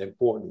lasting and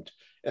important,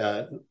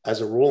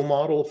 as a role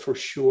model for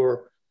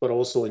sure, but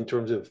also in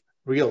terms of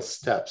real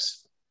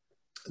steps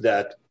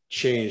that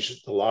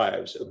changed the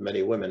lives of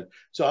many women.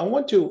 So I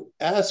want to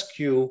ask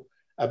you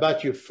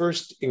about your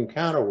first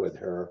encounter with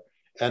her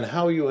and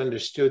how you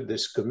understood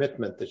this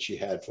commitment that she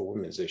had for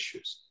women's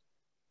issues.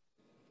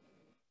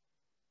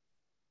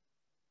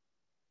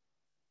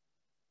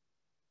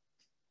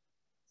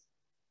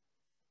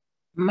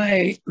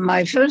 My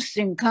first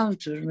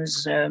encounter with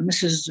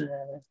Mrs.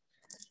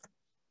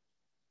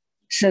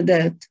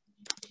 Sadat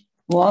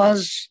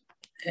was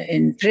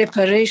in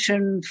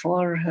preparation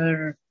for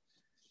her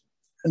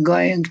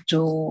going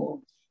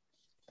to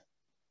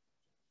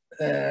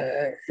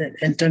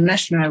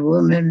International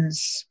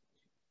Women's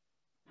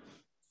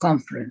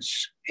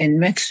Conference in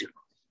Mexico,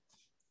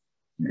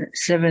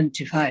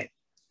 75.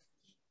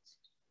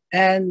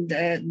 And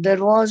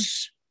there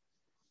was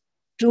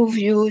two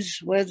views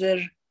whether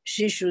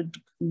she should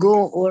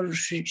go or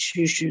she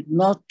should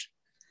not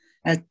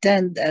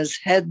attend as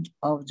head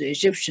of the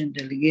Egyptian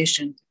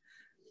delegation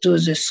to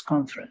this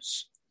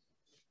conference.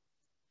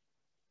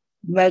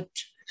 But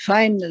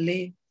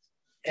finally,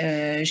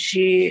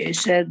 she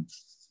said,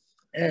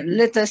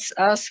 let us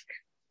ask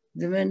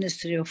the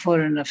Ministry of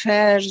Foreign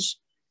Affairs.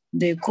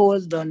 They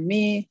called on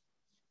me,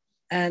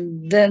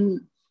 and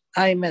then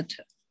I met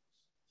her.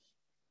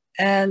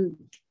 And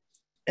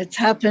it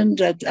happened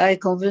that I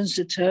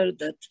convinced her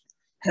that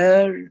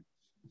her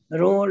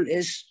role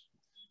is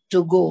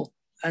to go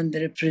and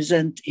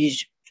represent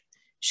Egypt.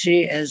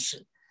 She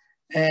is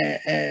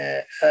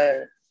a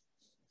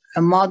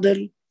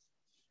model,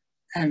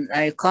 an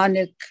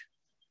iconic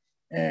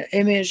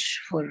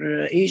image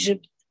for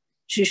Egypt.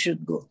 She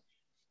should go.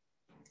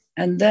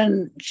 And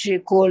then she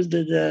called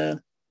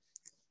the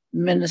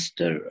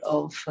Minister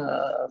of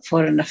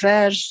Foreign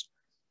Affairs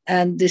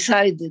and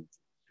decided,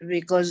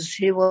 because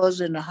he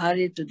was in a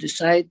hurry to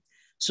decide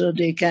so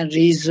they can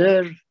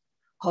reserve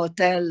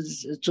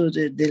hotels to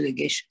the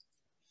delegation.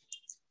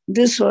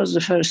 This was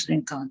the first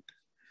encounter.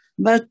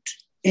 But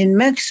in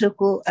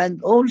Mexico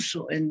and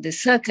also in the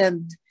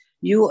second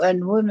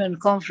UN Women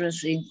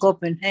Conference in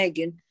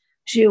Copenhagen,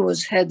 she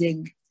was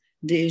heading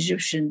the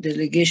Egyptian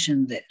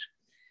delegation there.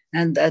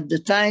 And at the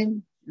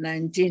time,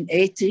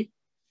 1980,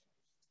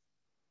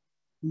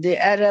 the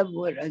Arabs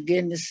were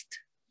against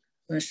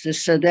Mr.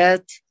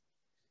 Sadat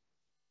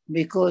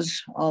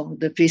because of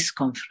the peace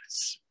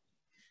conference.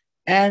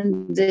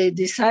 And they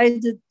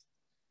decided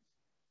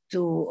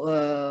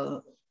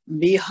to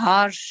be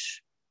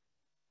harsh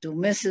to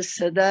Mrs.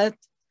 Sadat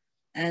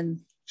and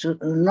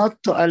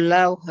not to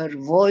allow her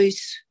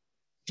voice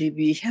to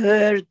be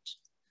heard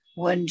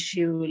when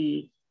she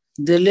will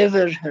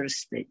deliver her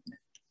statement.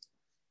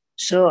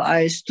 So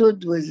I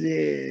stood with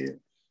the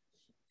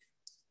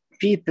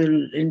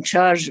people in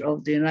charge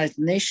of the United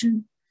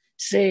Nations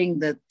saying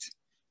that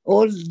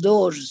all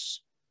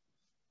doors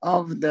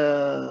of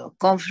the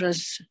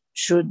conference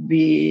should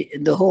be,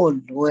 the hall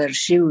where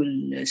she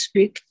will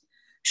speak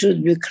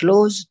should be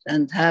closed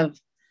and have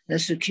the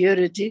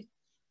security,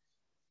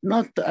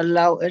 not to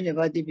allow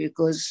anybody,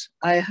 because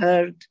I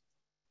heard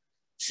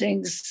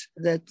things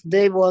that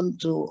they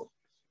want to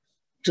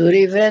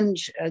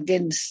revenge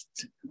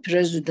against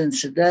President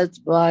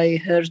Sadat by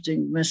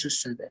hurting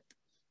Mrs. Sadat.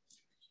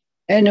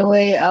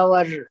 Anyway,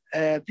 our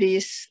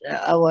peace,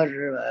 our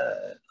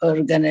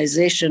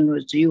organization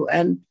with the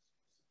UN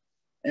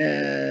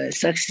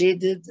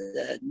succeeded.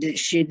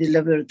 She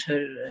delivered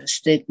her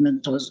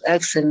statement, was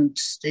excellent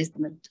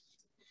statement,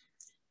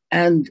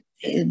 and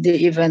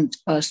the event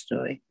passed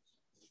away.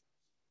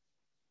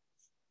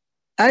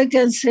 I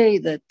can say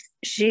that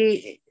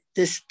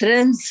the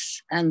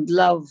strength and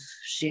love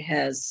she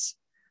has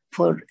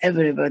for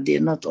everybody,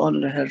 not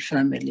only her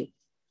family,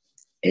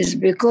 is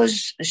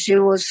because she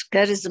was a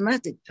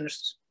charismatic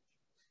person.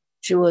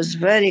 She was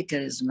very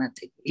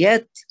charismatic,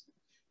 yet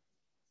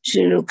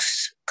she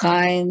looks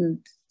kind,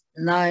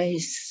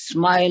 nice,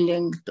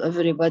 smiling to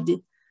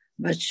everybody,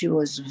 but she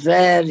was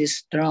very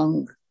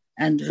strong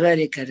and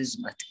very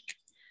charismatic.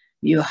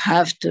 You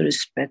have to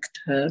respect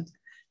her.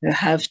 You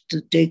have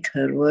to take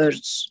her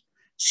words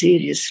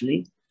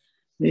seriously,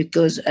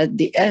 because at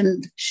the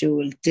end, she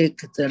will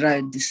take the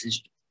right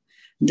decision.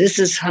 This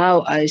is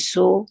how I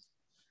saw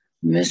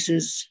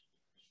Mrs.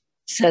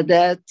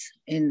 Sadat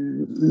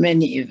in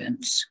many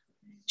events.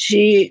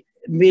 She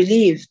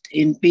believed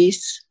in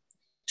peace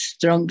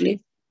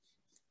strongly.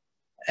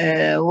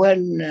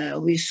 When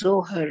we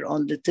saw her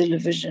on the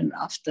television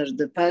after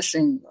the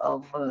passing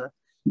of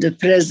the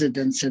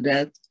President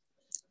Sadat,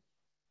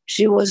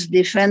 she was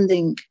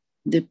defending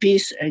the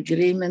peace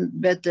agreement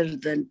better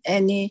than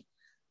any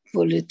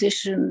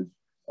politician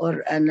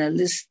or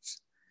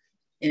analyst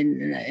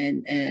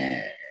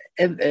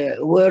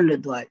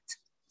worldwide.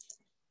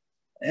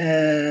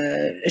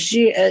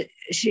 She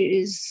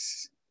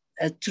is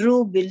a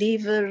true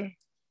believer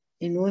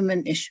in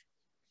women issue,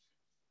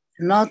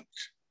 not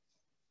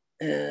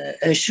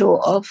a show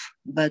off,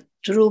 but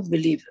true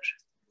believer.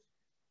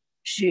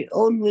 She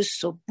always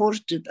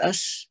supported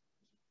us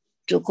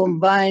to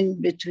combine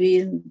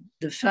between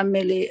the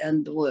family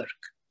and the work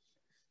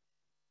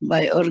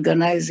by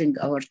organizing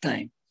our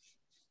time.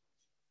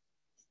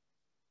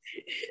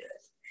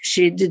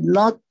 She did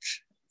not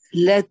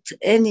let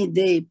any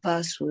day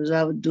pass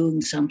without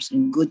doing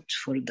something good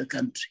for the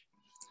country.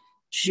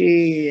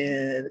 She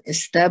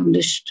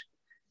established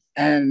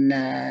an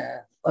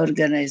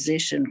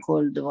organization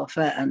called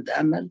Wafa and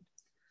Amal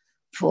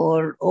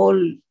for all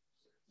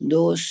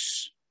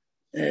those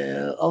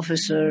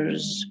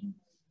officers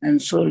and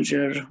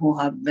soldiers who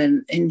have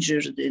been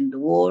injured in the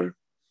war,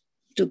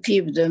 to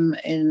keep them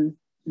in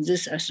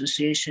this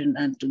association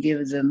and to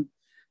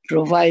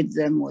provide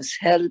them with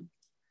help.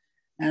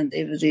 And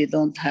if they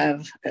don't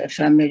have a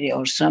family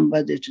or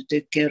somebody to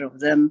take care of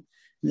them,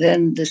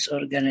 then this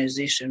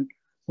organization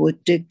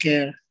would take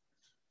care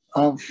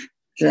of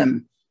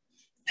them.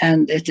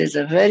 And it is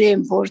a very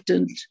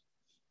important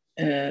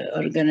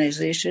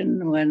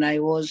organization. When I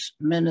was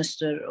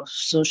Minister of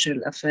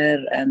Social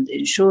Affairs and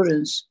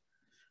Insurance,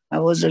 I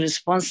was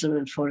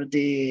responsible for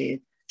the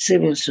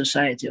civil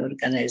society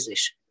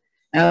organization.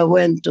 I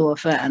went to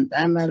Wafa and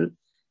Amal,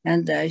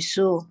 and I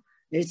saw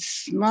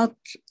it's not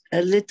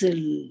a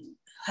little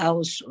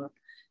house,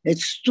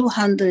 it's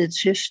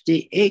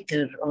 250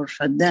 acres or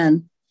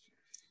fadan,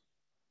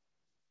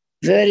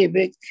 very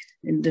big,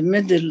 in the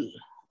middle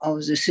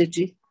of the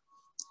city,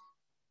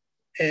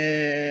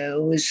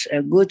 with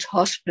a good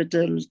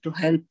hospital to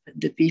help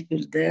the people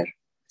there.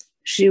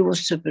 She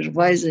was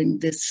supervising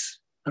this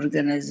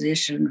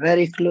organization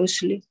very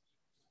closely.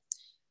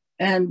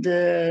 And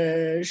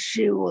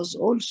she was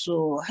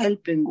also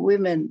helping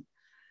women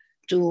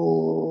to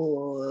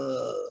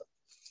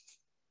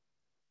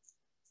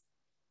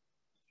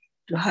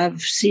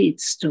have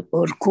seats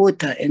or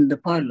quota in the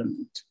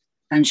parliament.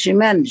 And she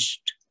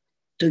managed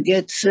to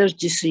get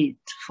 30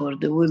 seats for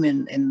the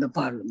women in the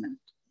parliament.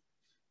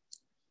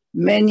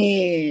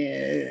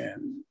 Many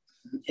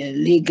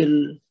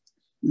legal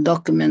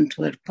documents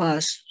were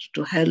passed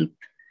to help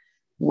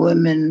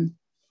women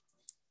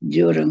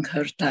during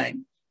her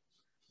time.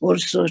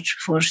 Also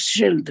for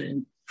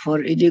children,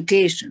 for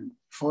education,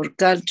 for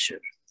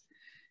culture.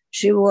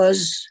 She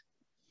was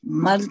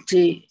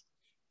multi-active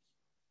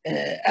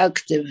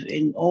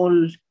in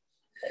all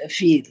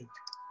fields,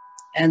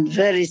 and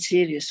very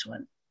serious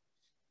one,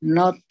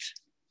 not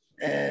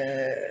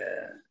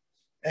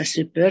a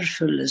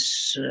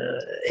superfluous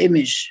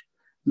image,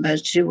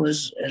 but she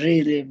was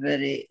really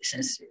very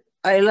sensitive.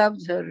 I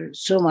loved her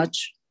so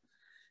much.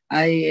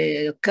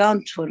 I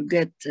can't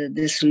forget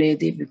this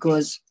lady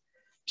because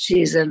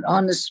she is an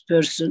honest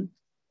person,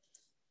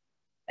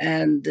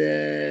 and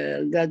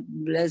God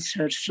bless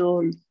her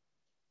soul.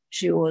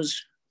 She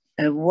was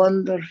a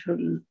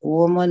wonderful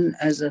woman,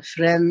 as a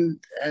friend,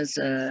 as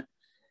a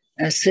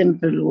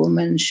simple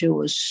woman. She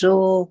was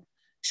so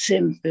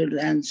simple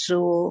and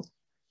so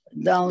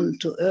down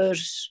to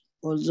earth,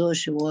 although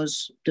she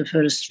was the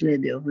first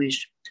lady of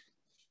Egypt.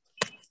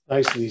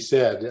 Nicely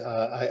said.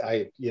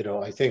 I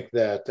think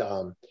that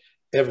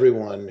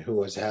everyone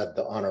who has had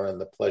the honor and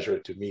the pleasure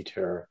to meet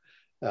her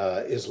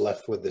is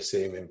left with the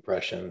same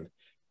impression.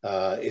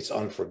 It's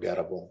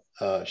unforgettable.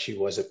 She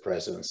was a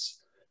presence.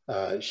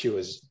 She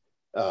was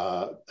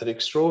an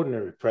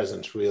extraordinary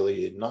presence,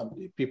 really. Not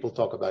people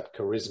talk about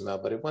charisma,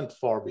 but it went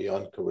far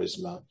beyond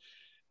charisma,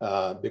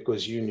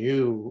 because you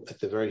knew at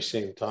the very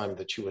same time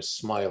that she was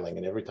smiling.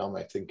 And every time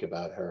I think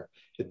about her,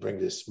 it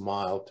brings a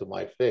smile to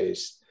my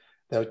face.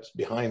 that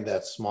behind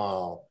that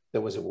smile,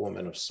 there was a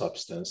woman of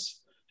substance.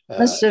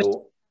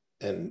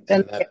 Can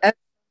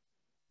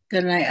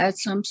I add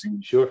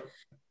something? Sure.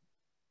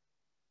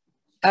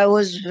 I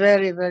was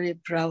very, very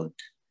proud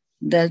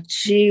that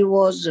she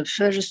was the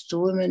first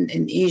woman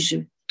in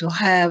Egypt to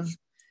have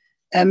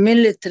a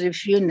military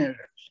funeral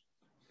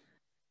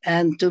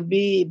and to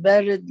be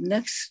buried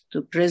next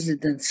to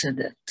President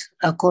Sadat,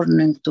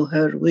 according to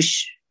her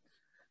wish.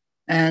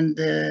 And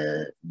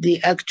the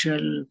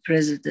actual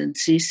President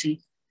Sisi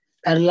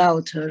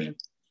allowed her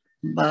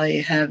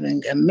by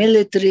having a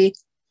military.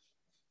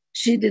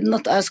 She did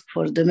not ask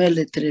for the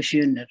military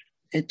funeral.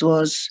 It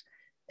was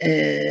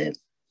an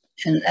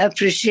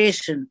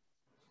appreciation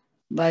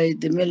by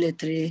the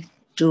military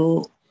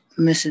to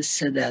Mrs.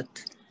 Sadat,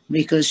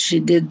 because she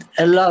did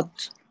a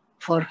lot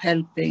for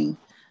helping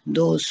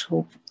those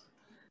who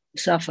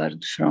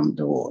suffered from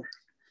the war.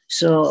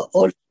 So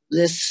all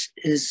this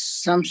is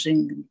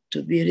something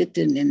to be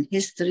written in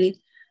history.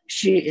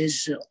 She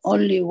is the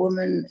only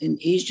woman in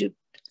Egypt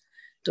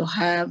to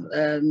have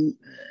a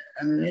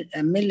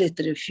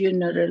military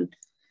funeral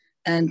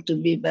and to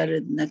be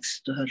buried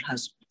next to her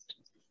husband.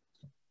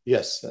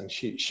 Yes, and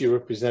she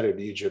represented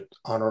Egypt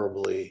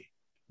honorably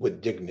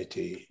with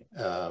dignity,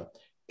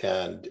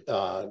 and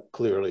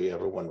clearly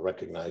everyone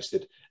recognized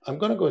it. I'm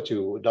going to go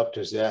to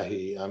Dr.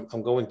 Zahi.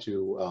 I'm going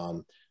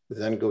to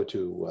then go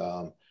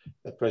to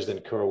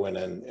President Kerwin,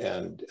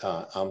 and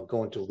I'm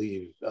going to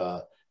leave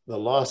the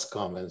last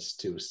comments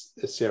to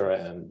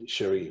Sarah and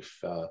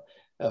Sherif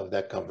of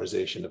that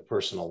conversation, a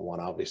personal one.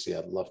 Obviously,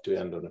 I'd love to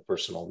end on a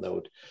personal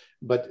note.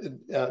 But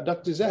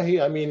Dr.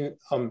 Zahi, I mean,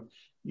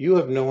 you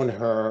have known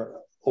her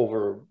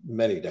over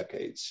many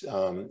decades.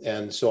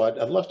 And so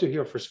I'd love to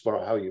hear first of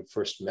all how you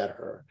first met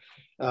her,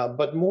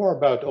 but more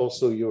about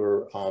also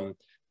your,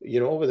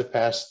 over the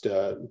past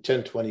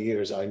 10, 20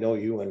 years, I know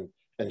you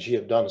and she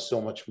have done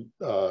so much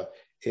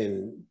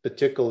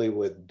particularly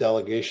with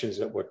delegations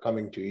that were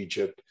coming to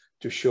Egypt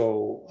to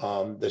show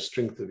the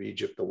strength of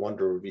Egypt, the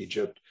wonder of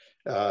Egypt,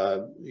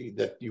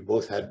 that you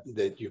both had,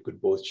 that you could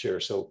both share.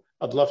 So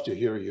I'd love to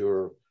hear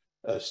your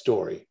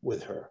story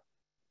with her.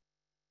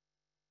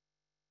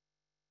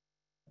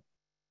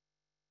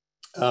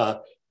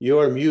 You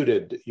are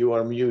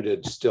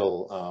muted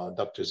still,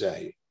 Dr.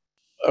 Zahi.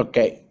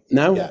 Okay,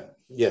 now? Yeah,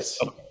 yes,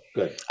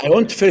 good. I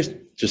want first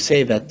to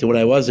say that when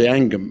I was a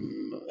young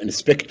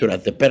inspector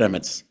at the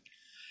pyramids,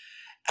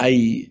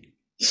 I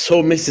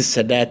saw Mrs.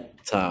 Sadat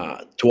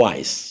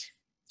twice,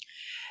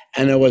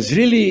 and I was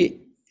really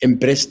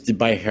impressed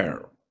by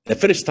her. The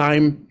first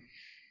time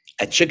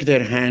I checked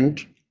her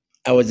hand,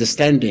 I was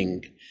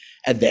standing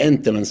at the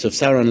entrance of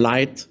Zahran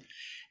Light,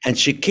 and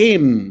she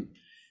came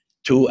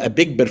to a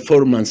big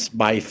performance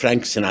by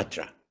Frank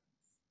Sinatra.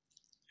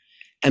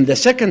 And the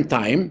second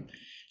time,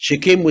 she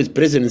came with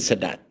President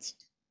Sadat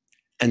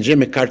and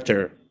Jimmy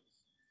Carter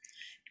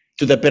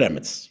to the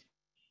pyramids.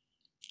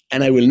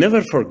 And I will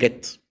never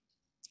forget,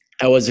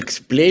 I was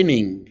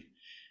explaining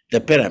the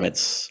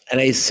pyramids,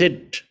 and I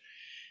said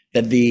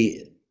that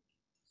the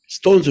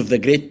stones of the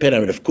Great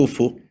Pyramid of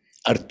Khufu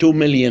are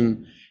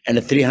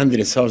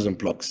 2,300,000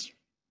 blocks.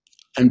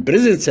 And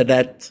President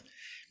Sadat,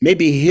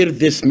 maybe he heard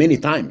this many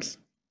times,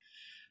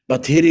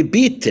 but he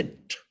repeated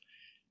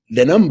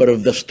the number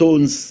of the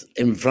stones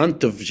in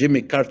front of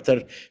Jimmy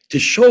Carter to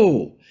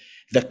show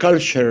the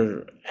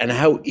culture and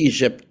how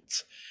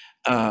Egypt's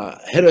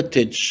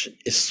heritage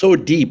is so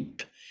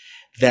deep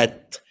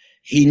that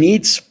he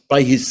needs,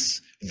 by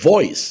his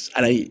voice,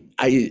 and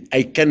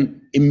I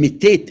can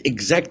imitate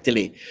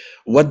exactly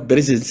what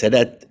President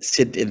Sadat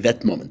said in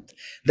that moment.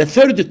 The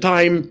third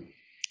time,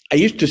 I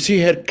used to see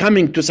her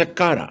coming to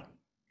Saqqara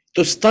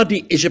to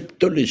study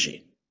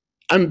Egyptology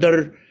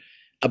under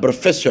a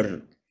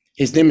professor.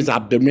 His name is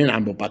Abdulmin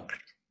Abu Bakr.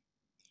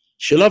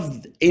 She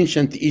loved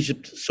ancient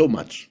Egypt so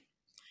much.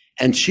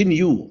 And she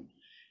knew,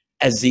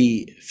 as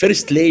the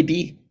first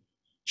lady,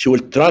 she will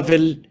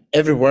travel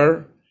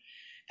everywhere.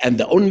 And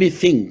the only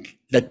thing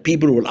that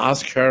people will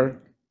ask her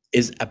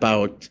is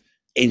about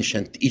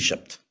ancient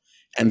Egypt.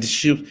 And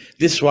this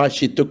is why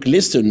she took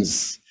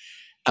lessons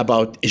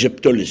about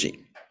Egyptology.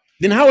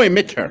 Then how I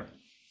met her?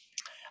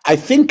 I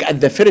think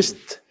at the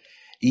first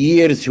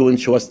years when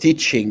she was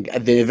teaching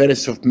at the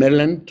University of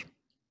Maryland,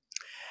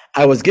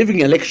 I was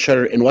giving a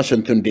lecture in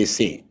Washington,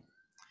 D.C.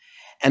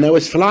 And I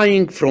was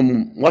flying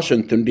from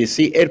Washington,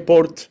 D.C.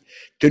 airport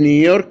to New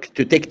York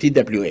to take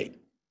TWA.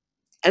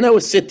 And I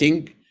was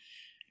sitting,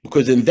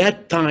 because in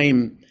that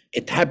time,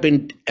 it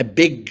happened a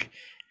big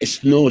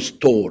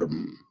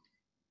snowstorm,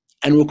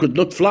 and we could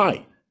not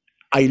fly.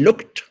 I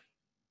looked,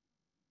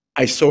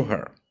 I saw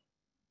her,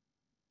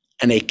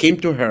 and I came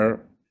to her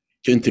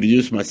to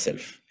introduce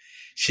myself.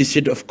 She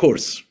said, "Of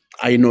course,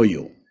 I know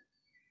you."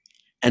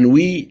 And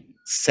we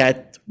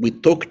sat, we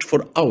talked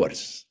for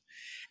hours.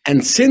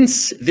 And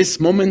since this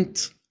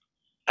moment,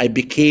 I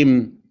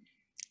became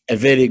a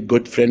very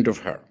good friend of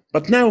her.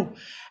 But now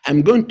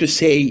I'm going to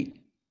say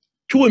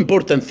two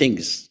important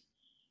things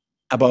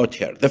about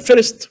her. The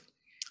first,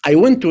 I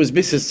went with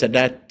Mrs.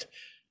 Sadat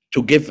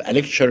to give a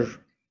lecture,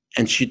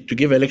 and to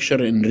give a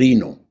lecture in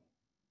Reno.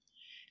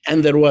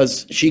 and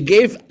she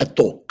gave a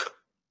talk.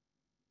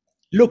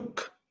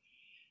 Look,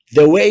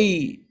 the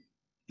way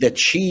that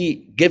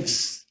she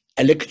gives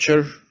a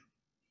lecture,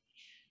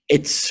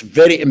 it's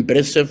very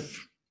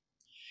impressive.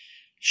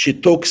 She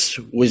talks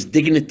with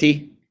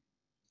dignity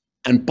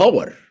and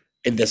power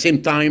at the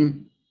same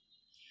time.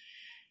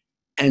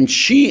 And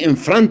she, in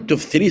front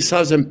of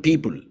 3,000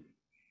 people,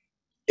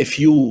 if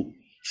you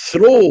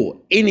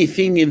throw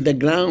anything in the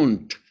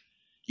ground,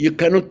 you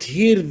cannot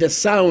hear the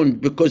sound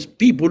because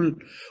people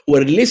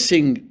were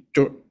listening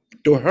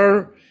to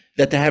her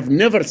that I have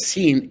never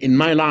seen in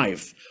my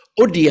life.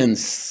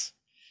 Audience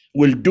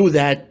will do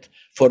that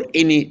for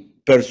any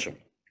person.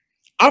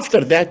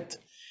 After that,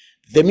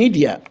 the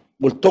media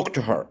will talk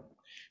to her.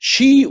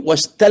 She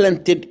was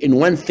talented in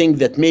one thing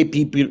that many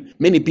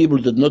people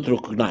did not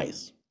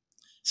recognize: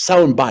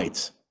 sound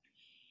bites.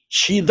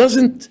 She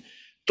doesn't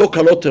talk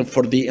a lot in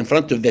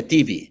front of the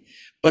TV,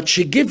 but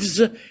she gives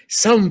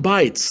sound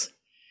bites.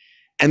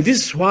 And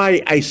this is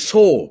why I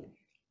saw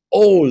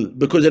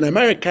because in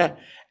America,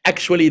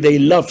 actually, they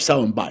love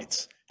sound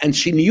bites. And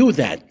she knew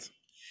that.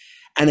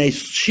 And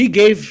she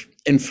gave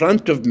in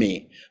front of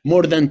me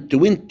more than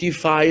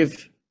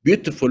 25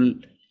 beautiful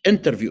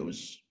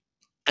interviews.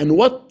 And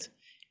what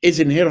is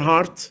in her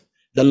heart?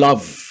 The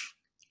love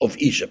of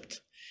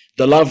Egypt,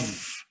 the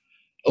love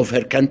of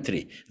her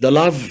country, the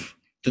love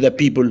to the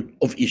people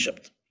of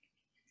Egypt.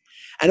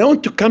 And I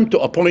want to come to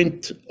a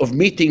point of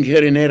meeting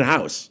her in her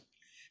house.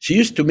 She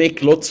used to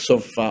make lots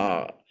of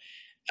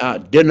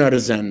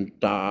dinners and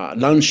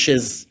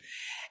lunches,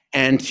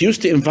 and she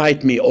used to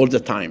invite me all the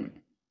time.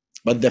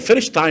 But the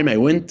first time I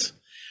went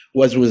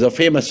was with a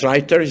famous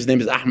writer. His name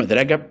is Ahmed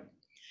Rajab,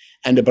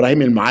 and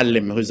Ibrahim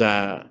al-Muallim, who's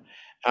a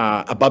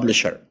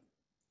publisher.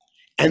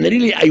 And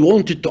really, I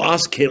wanted to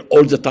ask her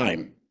all the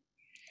time.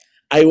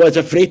 I was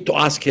afraid to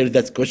ask her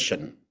that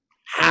question.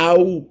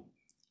 How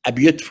a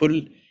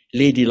beautiful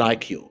lady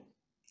like you,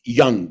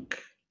 young,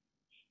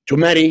 to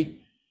marry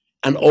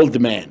an old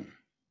man,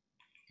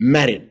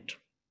 married,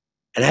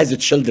 and has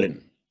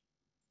children,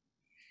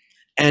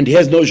 and he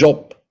has no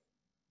job.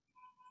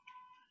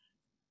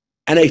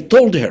 And I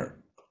told her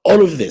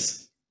all of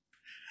this.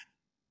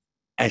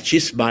 And she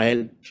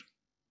smiled,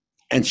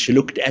 and she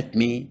looked at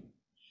me.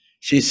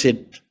 She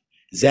said,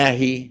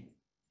 Zahi,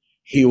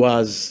 he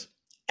was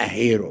a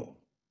hero.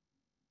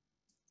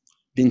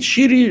 Then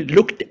she really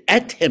looked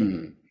at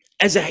him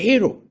as a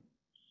hero.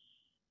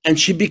 And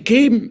she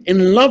became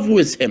in love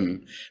with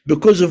him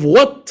because of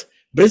what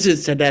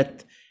President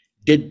Sadat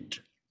did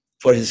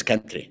for his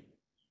country.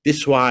 This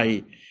is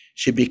why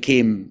she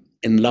became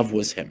in love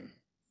with him.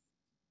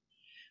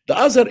 The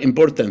other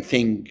important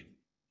thing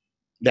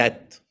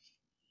that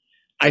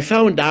I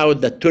found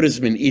out that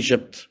tourism in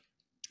Egypt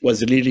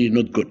was really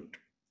not good.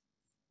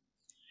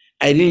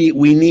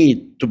 We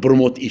need to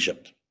promote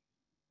Egypt.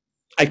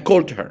 I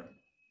called her.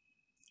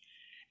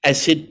 I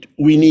said,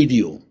 we need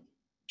you.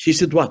 She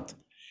said, what?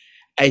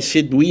 I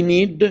said, we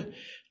need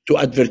to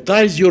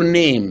advertise your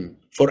name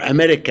for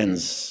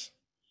Americans.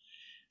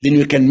 Then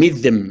you can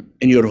meet them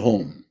in your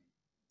home.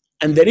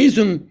 And the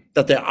reason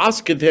that I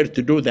asked her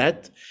to do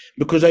that,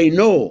 because I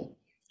know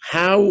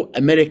how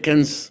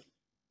Americans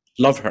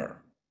love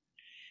her.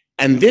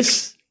 And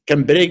this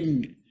can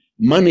bring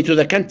money to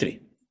the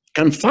country,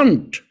 can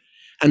fund.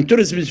 And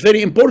tourism is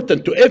very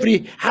important to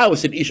every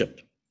house in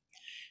Egypt.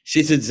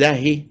 She said,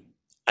 Zahi,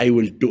 I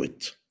will do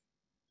it.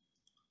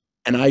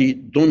 And I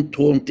don't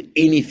want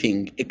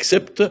anything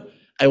except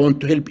I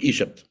want to help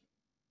Egypt.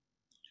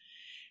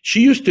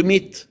 She used to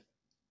meet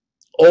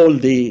all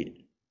the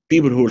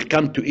people who will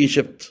come to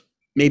Egypt,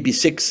 maybe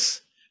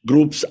 6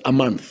 groups a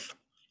month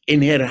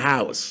in her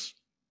house.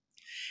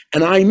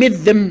 And I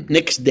met them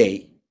next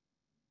day.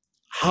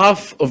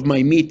 Half of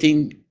my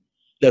meeting,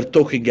 they're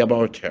talking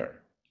about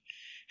her,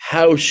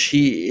 how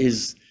she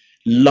is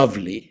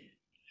lovely,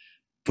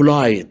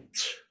 polite,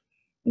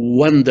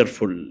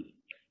 wonderful,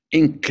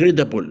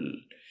 incredible.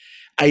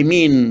 I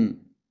mean,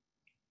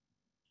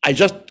 I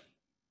just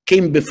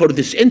came before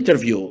this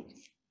interview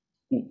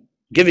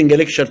giving a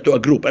lecture to a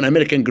group, an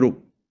American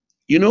group.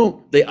 You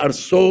know, they are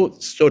so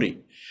sorry.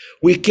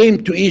 We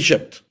came to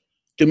Egypt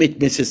to meet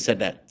Mrs.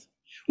 Sadat.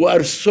 We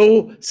are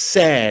so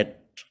sad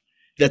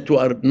that we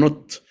are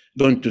not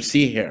going to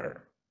see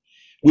her.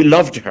 We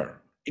loved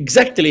her.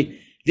 Exactly,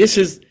 this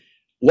is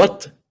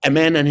what a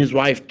man and his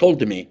wife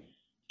told me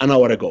an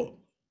hour ago.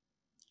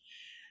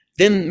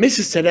 Then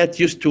Mrs. Sadat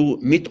used to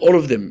meet all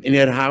of them in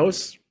her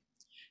house.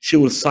 She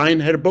will sign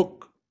her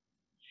book,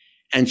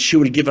 and she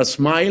will give a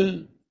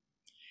smile,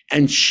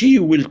 and she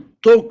will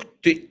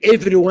talk to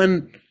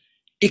everyone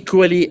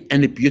equally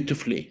and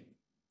beautifully.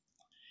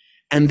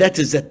 And that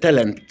is the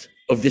talent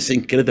of this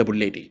incredible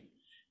lady,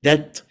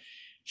 that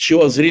she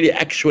was really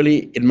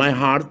actually in my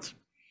heart.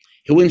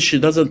 When she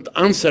doesn't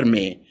answer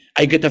me,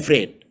 I get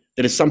afraid.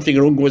 There is something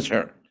wrong with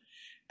her.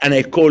 And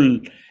I call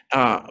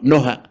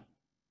Noha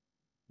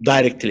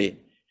directly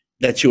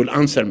that she will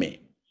answer me.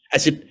 I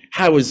said,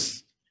 how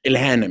is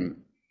Ilhanim?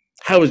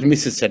 How is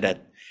Mrs. Sadat?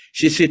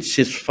 She said,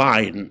 she's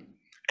fine,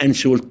 and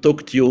she will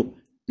talk to you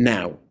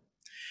now.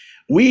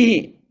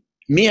 We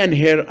Me and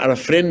her are a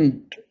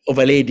friend of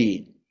a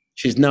lady.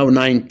 She's now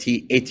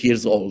 98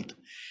 years old.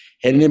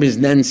 Her name is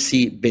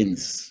Nancy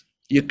Benz.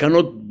 You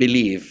cannot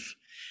believe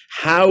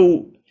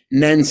how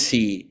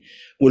Nancy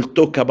will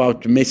talk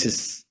about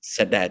Mrs.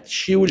 Sadat.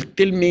 She will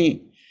tell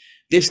me,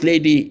 this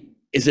lady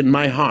is in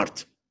my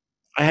heart.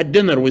 I had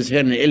dinner with her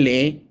in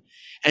LA,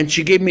 and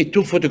she gave me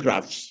 2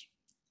 photographs.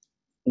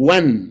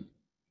 One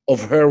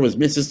of her with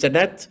Mrs.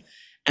 Sadat,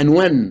 and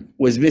one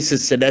with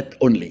Mrs. Sadat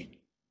only.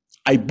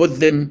 I put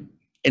them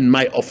in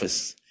my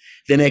office.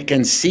 Then I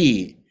can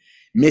see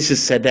Mrs.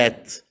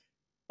 Sadat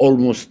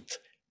almost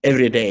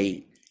every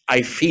day.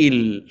 I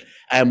feel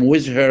I'm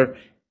with her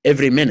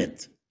every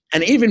minute.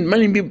 And even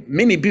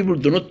many people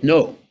do not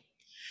know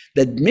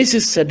that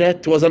Mrs.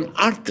 Sadat was an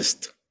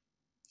artist.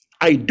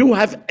 I do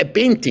have a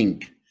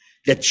painting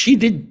that she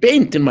did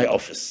paint in my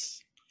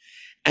office.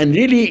 And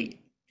really,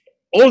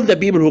 all the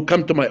people who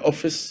come to my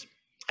office,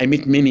 I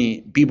meet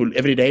many people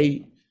every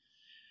day.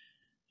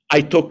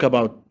 I talk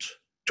about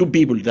 2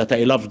 people that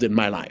I loved in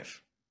my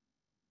life.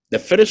 The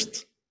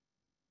first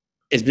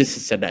is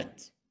Mrs.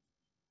 Sadat,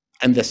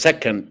 and the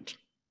second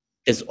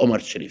is Omar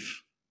Sherif.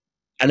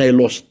 And I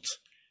lost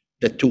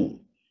the 2,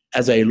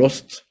 as I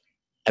lost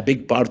a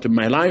big part of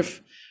my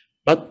life.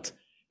 But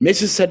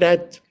Mrs.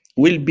 Sadat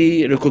will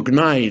be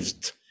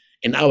recognized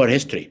in our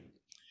history.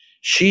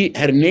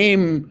 Her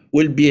name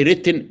will be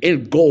written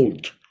in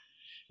gold,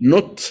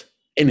 not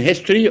in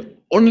history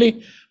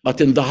only, but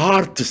in the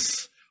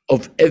hearts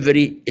of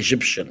every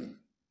Egyptian.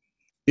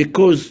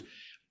 Because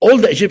all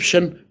the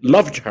Egyptians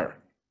loved her.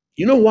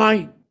 You know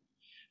why?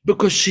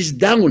 Because she's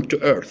down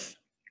to earth.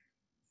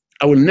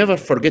 I will never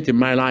forget in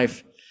my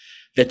life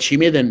that she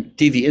made a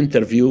TV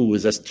interview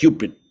with a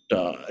stupid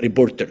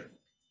reporter.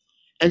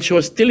 And she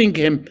was telling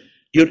him,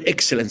 Your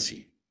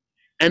Excellency.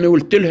 And I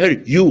will tell her,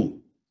 you.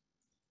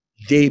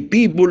 The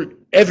people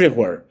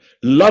everywhere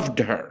loved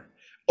her,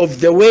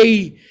 of the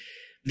way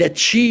that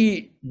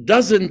she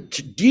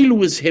doesn't deal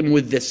with him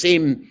with the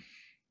same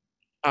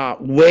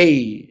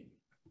way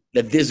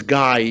that this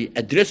guy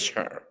addressed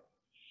her.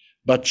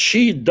 But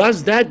she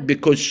does that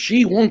because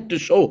she wants to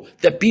show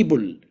the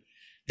people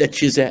that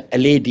she's a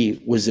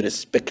lady with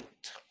respect.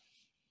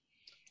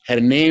 Her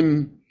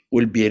name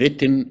will be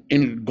written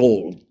in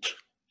gold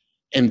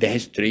in the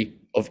history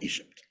of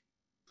Egypt.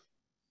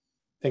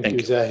 Thank you,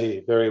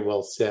 Zahi. Very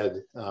well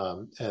said.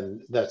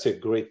 And that's a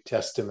great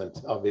testament,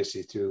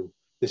 obviously, to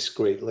this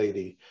great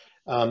lady.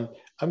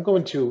 I'm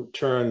going to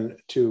turn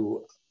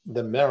to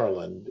the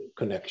Maryland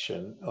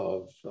connection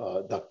of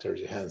Dr.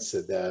 Jehan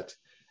Sadat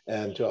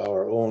and to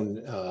our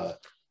own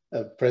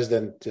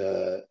President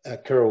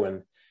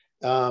Kerwin.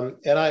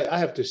 And I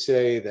have to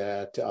say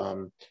that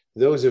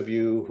those of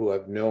you who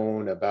have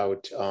known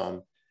about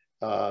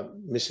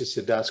Mrs.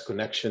 Sadat's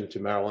connection to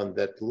Maryland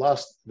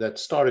that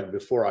started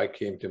before I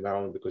came to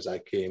Maryland, because I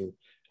came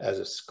as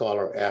a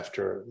scholar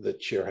after the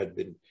chair had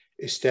been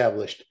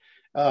established.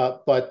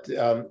 But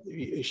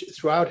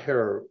throughout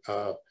her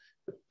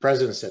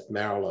presence at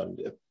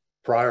Maryland,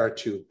 prior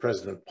to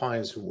President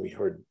Pines, whom we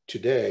heard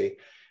today,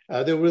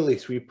 there were really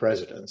 3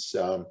 presidents,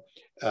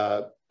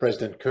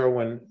 President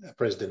Kerwin,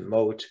 President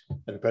Moat,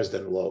 and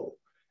President Lowe.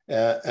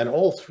 And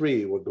all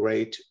 3 were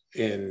great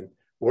in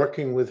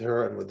working with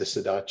her and with the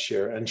Sadat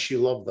chair, and she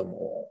loved them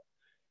all.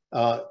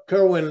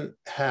 Kerwin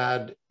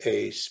had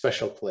a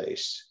special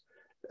place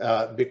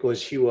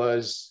because he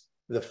was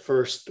the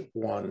first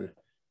one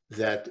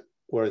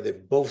where they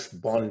both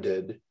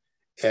bonded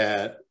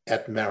at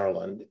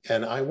Maryland.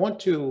 And I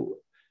want to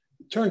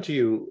turn to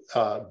you,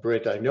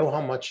 Britt. I know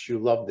how much you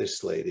love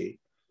this lady,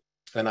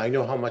 and I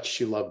know how much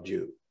she loved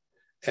you.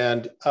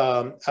 And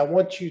I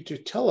want you to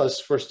tell us,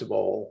 first of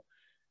all,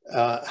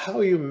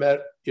 how you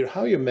met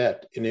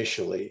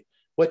initially,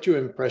 what your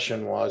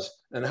impression was,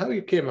 and how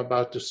you came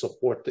about to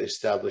support the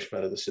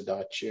establishment of the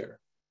Sadat chair.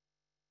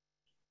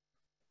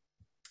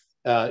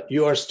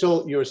 You're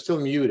still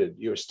muted.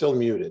 You're still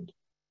muted.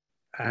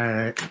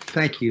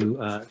 Thank you.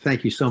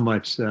 Thank you so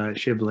much,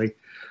 Shibli.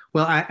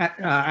 Well,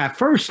 I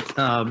first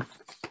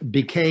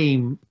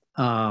became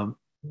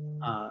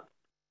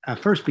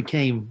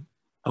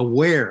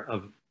aware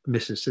of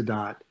Mrs.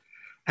 Sadat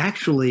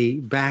actually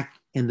back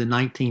in the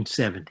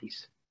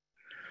 1970s.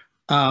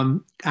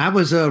 I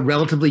was a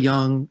relatively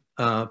young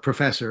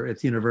professor at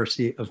the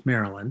University of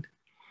Maryland,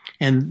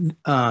 and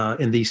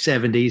in the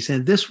 70s,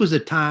 and this was a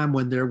time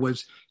when there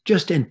was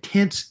just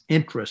intense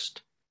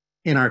interest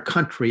in our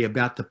country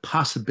about the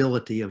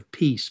possibility of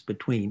peace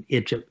between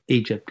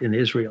Egypt and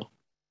Israel.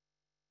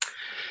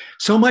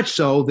 So much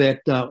so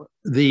that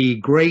the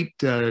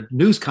great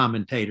news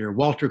commentator,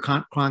 Walter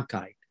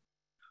Cronkite,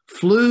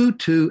 flew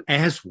to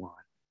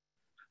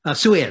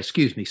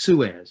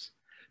Suez,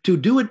 to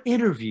do an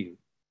interview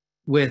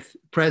with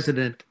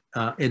President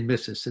and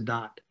Mrs.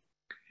 Sadat.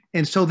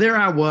 And so there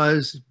I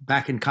was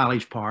back in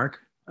College Park,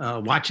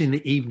 watching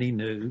the evening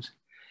news,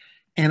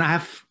 and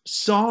I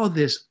saw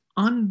this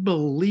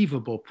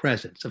unbelievable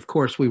presence. Of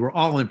course, we were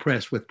all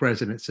impressed with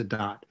President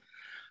Sadat,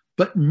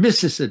 but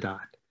Mrs.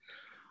 Sadat,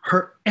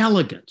 her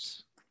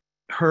elegance,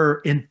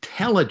 her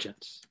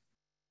intelligence,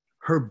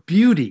 her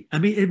beauty. I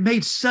mean, it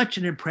made such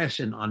an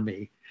impression on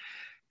me.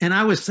 And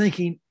I was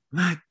thinking,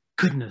 my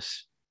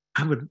goodness,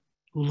 I would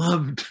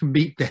love to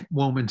meet that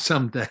woman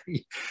someday.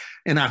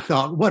 And I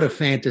thought, what a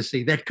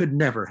fantasy. That could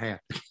never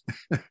happen.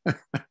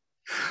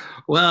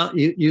 Well,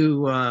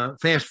 you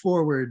fast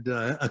forward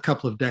a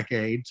couple of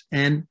decades.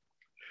 And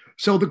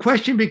so the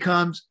question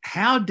becomes,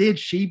 how did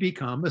she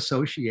become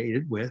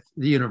associated with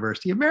the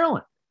University of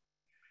Maryland?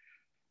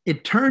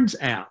 It turns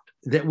out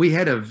that we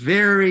had a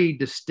very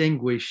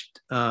distinguished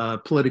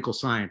political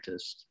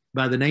scientist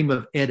by the name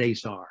of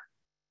Ed-Azhar,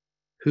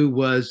 who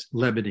was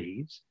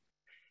Lebanese.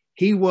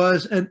 He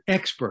was an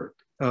expert,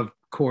 of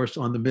course,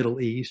 on the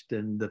Middle East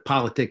and the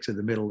politics of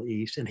the Middle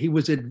East. And he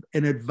was an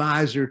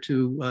advisor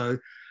to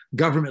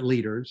government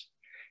leaders.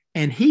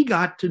 And he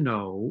got to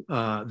know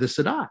the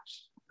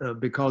Sadats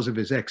because of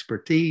his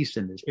expertise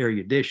and his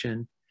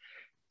erudition,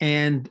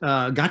 and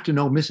got to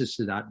know Mrs.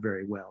 Sadat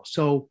very well.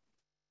 So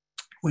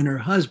when her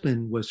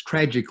husband was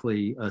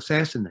tragically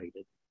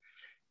assassinated,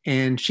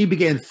 and she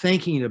began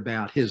thinking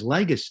about his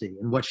legacy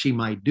and what she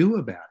might do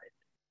about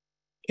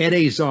it,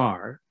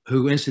 Ed-Azhar,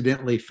 who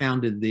incidentally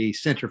founded the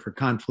Center for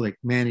Conflict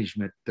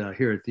Management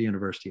here at the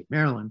University of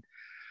Maryland,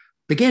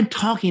 began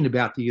talking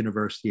about the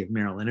University of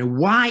Maryland and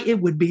why it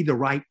would be the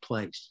right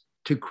place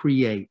to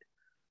create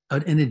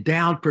an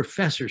endowed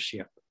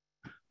professorship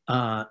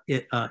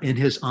in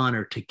his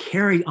honor to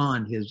carry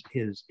on his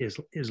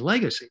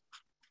legacy.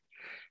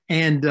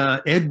 And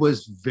Ed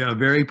was a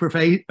very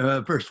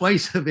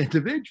persuasive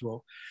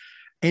individual.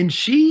 And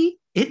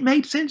it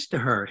made sense to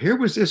her. Here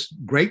was this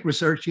great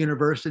research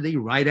university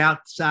right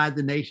outside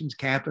the nation's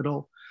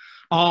capital.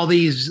 All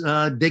these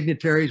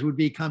dignitaries would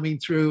be coming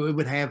through. It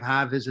would have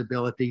high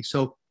visibility.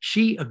 So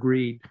she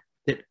agreed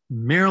that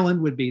Maryland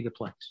would be the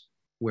place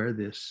where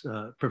this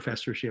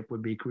professorship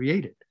would be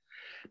created.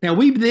 Now,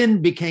 we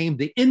then became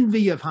the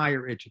envy of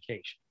higher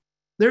education.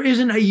 There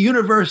isn't a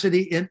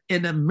university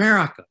in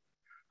America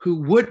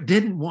who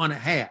didn't want to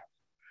have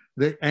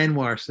the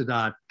Anwar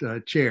Sadat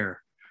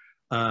chair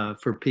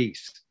for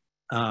peace.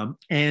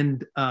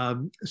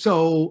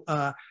 So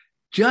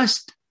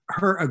just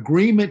her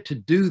agreement to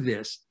do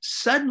this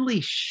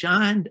suddenly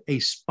shined a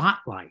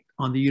spotlight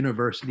on the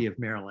University of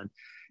Maryland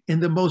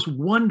in the most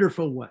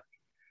wonderful way.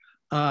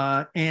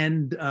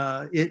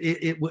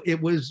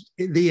 It was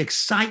the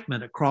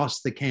excitement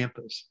across the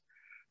campus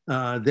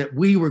that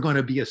we were going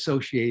to be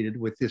associated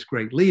with this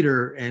great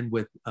leader and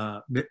with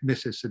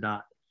Mrs.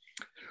 Sadat.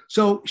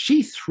 So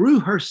she threw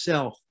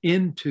herself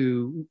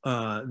into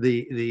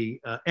the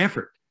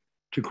effort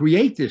to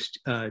create this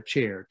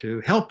chair,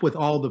 to help with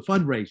all the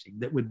fundraising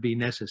that would be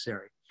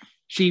necessary.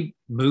 She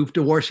moved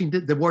to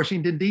the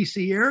Washington,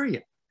 D.C.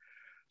 area.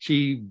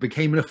 She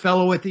became a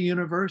fellow at the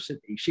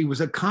university. She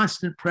was a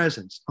constant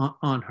presence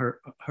on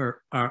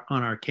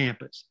our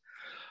campus.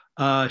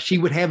 She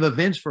would have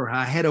events for her.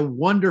 I had a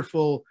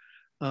wonderful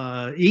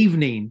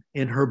evening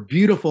in her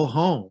beautiful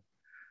home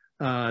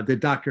that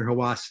Dr.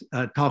 Hawass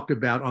talked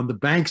about on the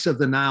banks of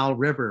the Nile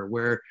River,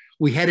 where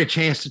we had a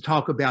chance to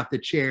talk about the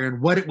chair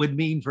and what it would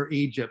mean for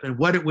Egypt and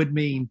what it would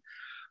mean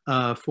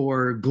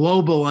for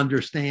global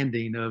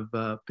understanding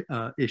of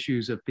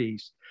issues of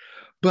peace.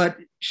 But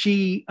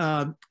she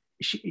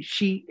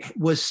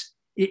was,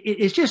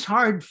 it's just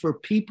hard for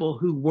people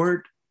who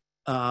weren't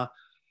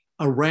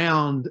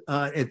around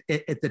at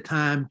the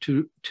time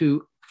to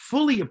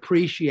fully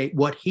appreciate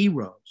what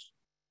heroes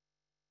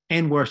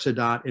Anwar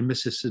Sadat and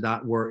Mrs.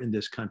 Sadat were in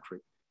this country.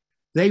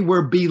 They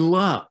were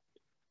beloved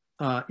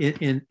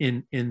in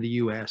the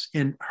U.S.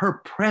 and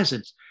her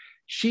presence,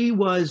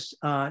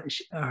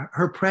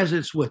 her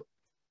presence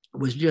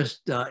was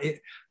just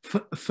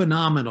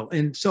phenomenal.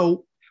 And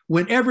so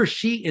whenever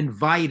she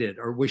invited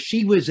or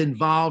she was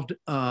involved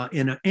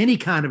in any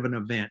kind of an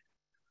event,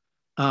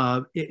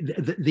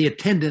 the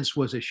attendance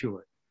was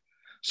assured.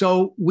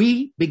 So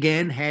we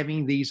began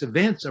having these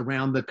events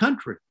around the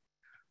country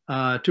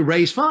to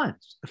raise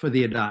funds for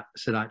the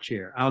Sadat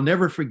chair. I'll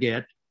never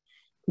forget,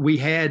 we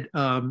had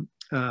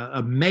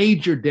a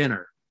major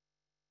dinner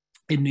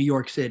in New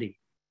York City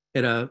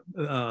at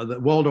the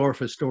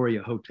Waldorf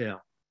Astoria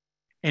Hotel.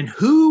 And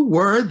who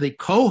were the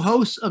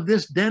co-hosts of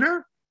this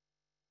dinner?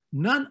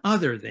 None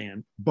other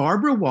than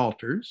Barbara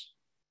Walters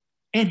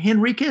and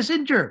Henry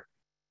Kissinger.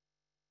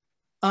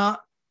 The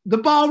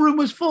ballroom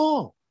was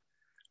full.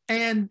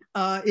 And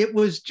it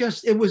was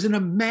a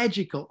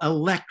magical,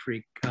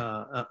 electric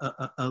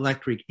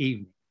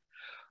evening.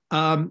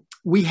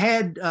 We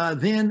had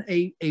then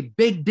a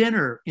big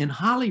dinner in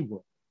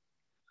Hollywood,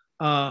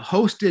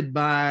 hosted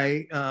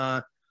by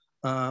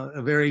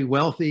a very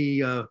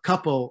wealthy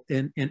couple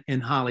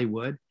in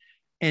Hollywood.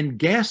 And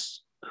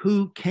guess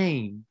who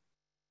came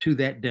to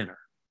that dinner?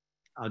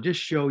 I'll just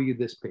show you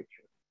this picture.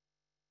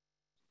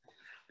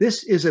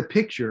 This is a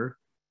picture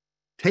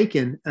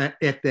taken at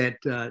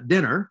that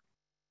dinner.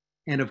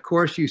 And of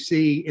course, you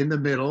see in the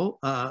middle,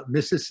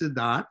 Mrs.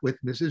 Sadat with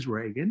Mrs.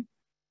 Reagan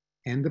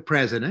and the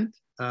president.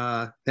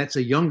 That's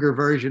a younger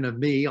version of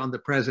me on the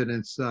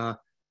president's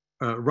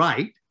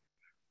right.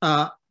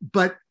 And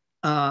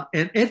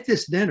at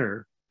this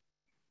dinner,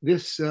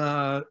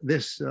 a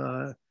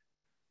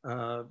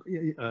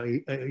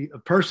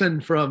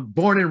person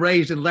born and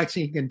raised in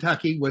Lexington,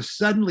 Kentucky, was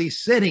suddenly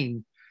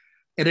sitting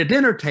at a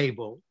dinner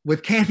table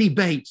with Kathy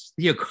Bates,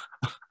 the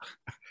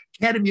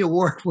Academy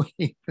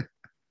Award-winning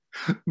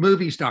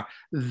movie star.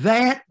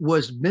 That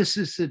was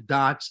Mrs.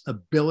 Sadat's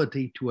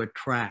ability to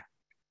attract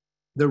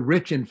the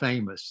rich and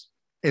famous,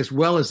 as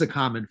well as the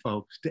common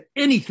folks, to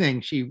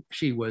anything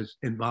she was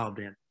involved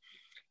in.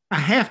 I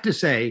have to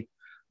say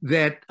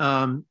that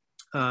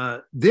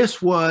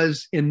this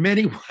was, in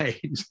many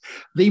ways,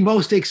 the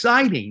most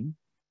exciting,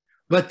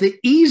 but the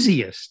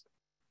easiest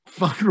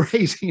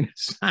fundraising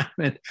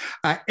assignment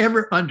I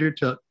ever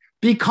undertook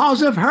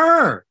because of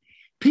her.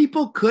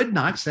 People could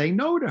not say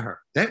no to her.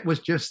 That was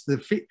just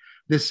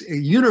this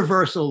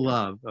universal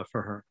love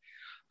for her.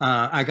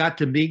 I got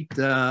to meet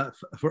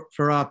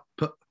Farah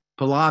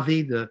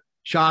Pahlavi, the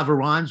Shah of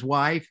Iran's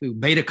wife, who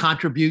made a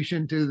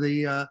contribution to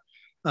the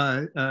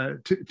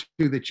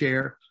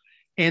chair.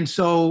 And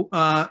so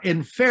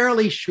in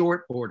fairly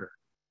short order,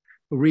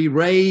 we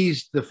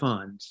raised the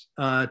funds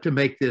to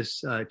make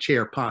this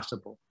chair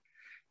possible.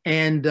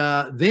 And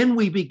then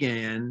we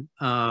began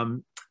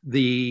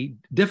the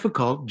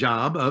difficult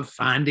job of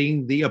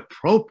finding the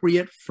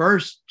appropriate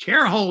first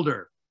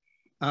chairholder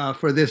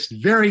for this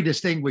very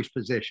distinguished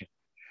position.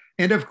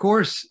 And of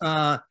course,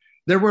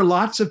 there were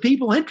lots of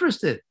people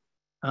interested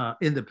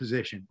in the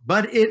position,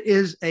 but it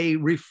is a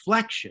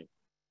reflection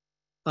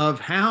of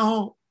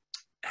how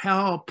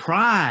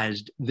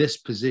prized this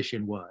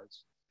position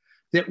was,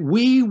 that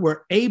we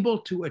were able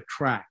to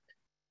attract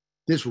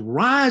this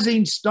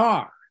rising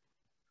star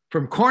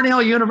from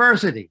Cornell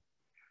University,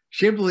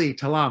 Shibli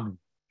Tallawy,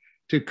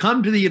 to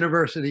come to the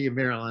University of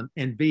Maryland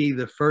and be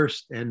the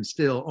first and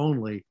still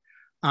only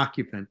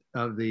occupant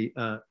of the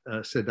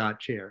Sadat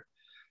chair.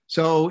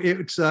 So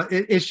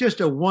it's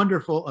just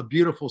a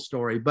beautiful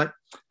story. But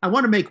I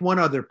want to make one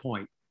other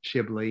point,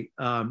 Shibli,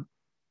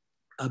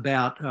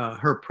 about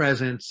her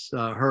presence,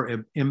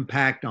 her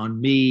impact on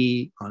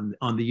me,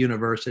 on the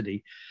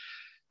university.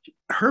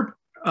 Her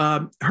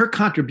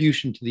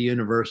contribution to the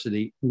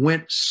university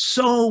went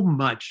so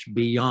much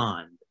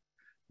beyond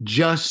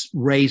just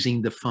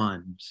raising the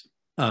funds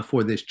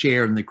for this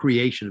chair and the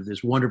creation of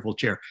this wonderful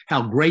chair,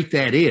 how great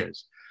that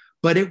is.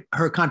 But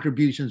her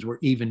contributions were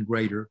even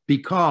greater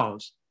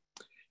because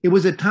it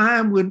was a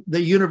time when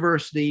the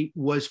university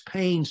was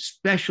paying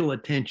special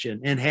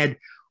attention and had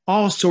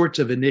all sorts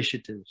of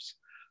initiatives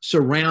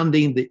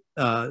surrounding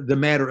the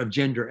matter of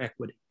gender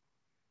equity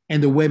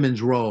and the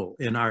women's role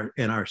in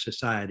our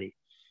society.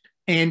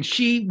 And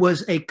she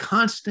was a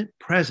constant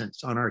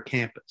presence on our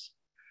campus,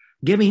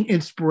 giving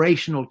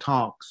inspirational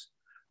talks,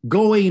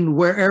 going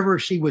wherever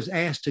she was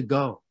asked to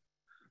go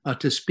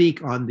to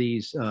speak on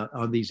these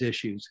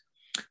issues.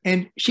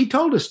 And she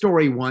told a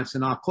story once,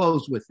 and I'll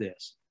close with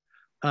this.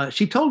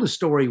 She told a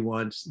story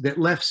once that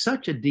left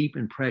such a deep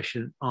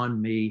impression on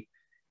me,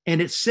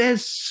 and it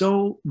says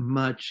so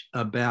much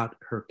about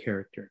her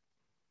character.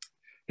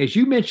 As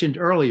you mentioned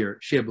earlier,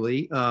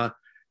 Shibli,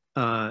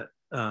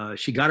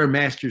 she got her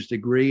master's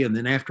degree, and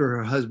then after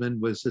her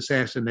husband was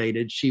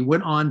assassinated, she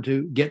went on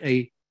to get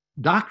a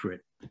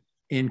doctorate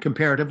in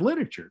comparative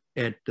literature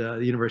at the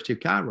University of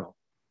Cairo.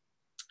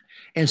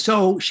 And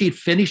so she'd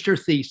finished her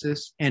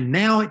thesis, and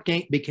now it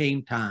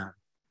became time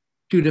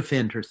to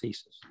defend her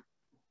thesis.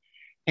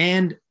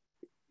 And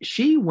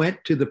she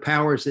went to the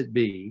powers that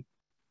be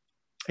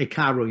at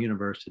Cairo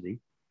University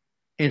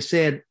and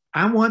said,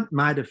 I want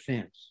my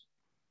defense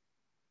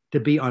to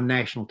be on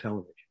national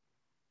television.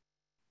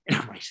 And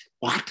everybody said,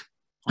 what?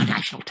 On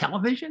national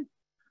television?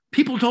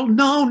 People told,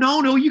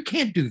 no, you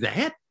can't do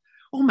that.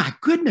 Oh my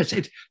goodness,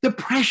 it's the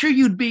pressure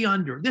you'd be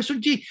under. This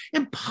would be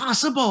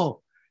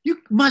impossible. You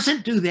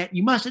mustn't do that.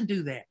 You mustn't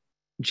do that.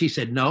 And she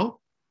said, no,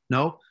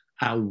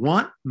 I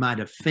want my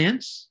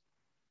defense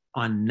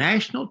on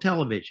national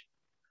television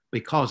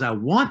because I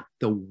want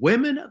the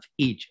women of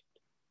Egypt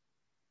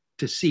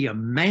to see a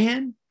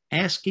man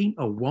asking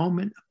a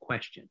woman a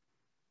question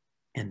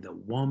and the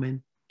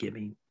woman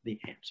giving the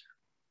answer.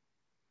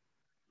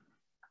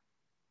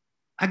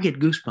 I get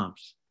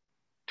goosebumps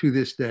to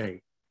this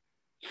day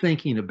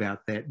thinking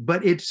about that,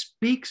 but it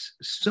speaks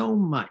so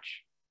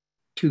much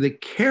to the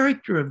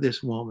character of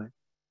this woman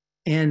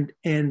and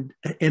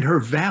her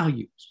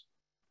values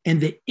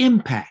and the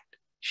impact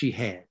she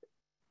had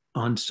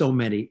on so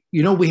many.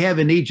 You know, we have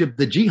in Egypt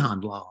the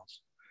Jehan laws.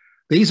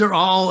 These are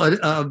all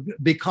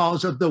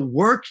because of the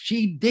work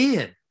she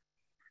did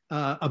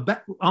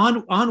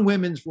on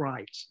women's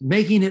rights,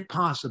 making it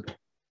possible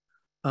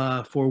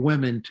for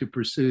women to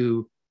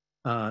pursue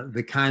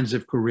the kinds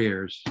of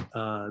careers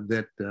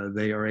that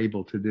they are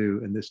able to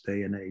do in this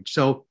day and age.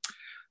 So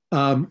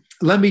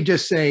let me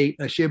just say,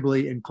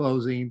 Shibli, in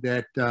closing,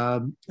 that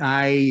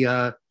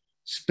I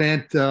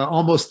spent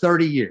almost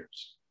 30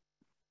 years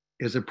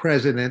as a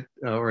president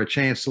or a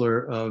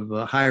chancellor of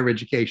higher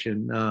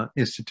education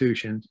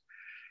institutions.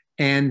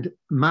 And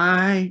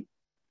my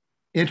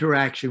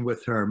interaction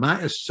with her,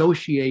 my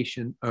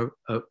association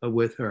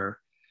with her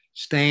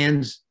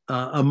stands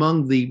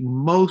among the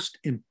most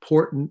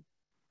important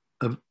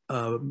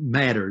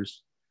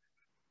matters,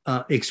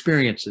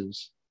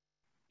 experiences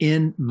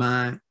in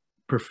my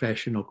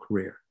professional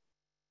career.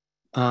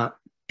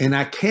 And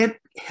I can't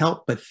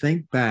help but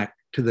think back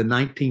to the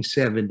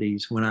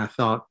 1970s when I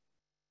thought,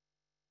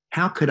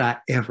 how could I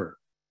ever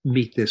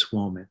meet this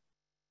woman?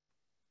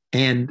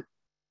 And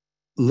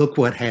look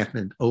what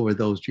happened over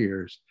those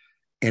years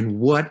and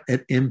what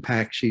an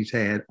impact she's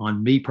had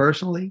on me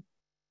personally,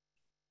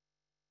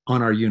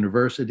 on our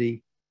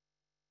university,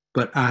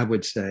 but I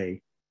would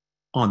say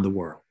on the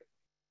world.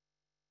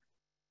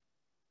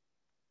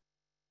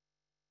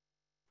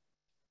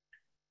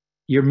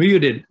 You're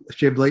muted,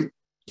 Shibley.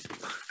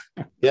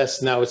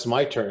 Yes, now it's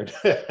my turn.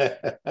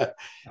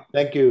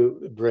 Thank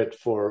you, Britt,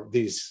 for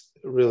these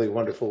really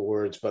wonderful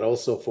words, but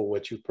also for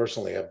what you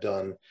personally have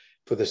done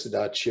for the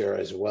Sadat Chair,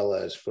 as well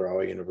as for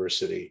our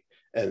university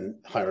and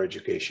higher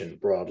education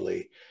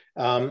broadly.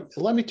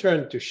 Let me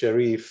turn to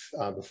Sherif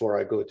before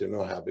I go to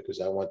Noha,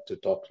 because I want to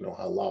talk to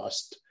Noha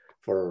last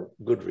for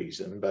good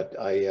reason. But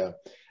I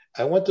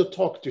want to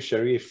talk to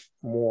Sherif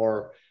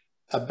more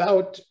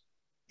about,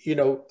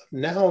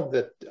 now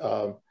that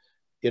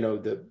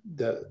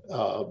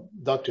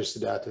Dr.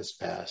 Sadat has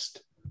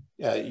passed,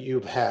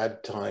 you've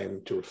had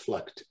time to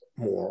reflect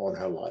more on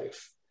her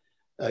life.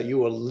 You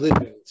were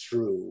living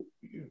through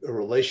a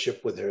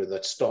relationship with her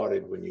that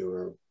started when you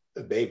were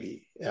a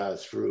baby,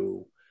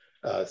 through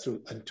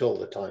until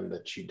the time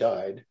that she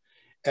died.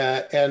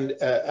 And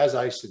as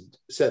I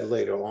said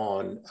later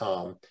on,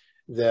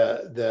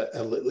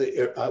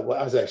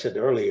 as I said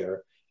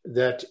earlier,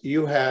 that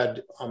you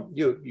had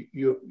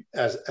you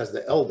as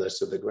the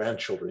eldest of the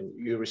grandchildren,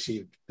 you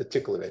received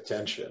particular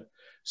attention.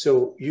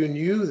 So you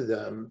knew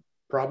them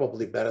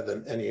probably better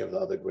than any of the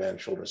other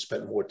grandchildren,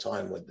 spent more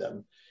time with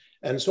them.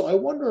 And so I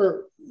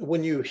wonder,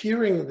 when you're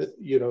hearing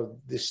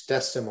this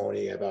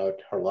testimony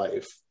about her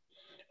life,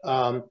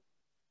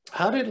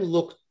 how did it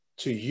look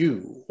to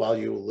you while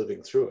you were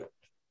living through it?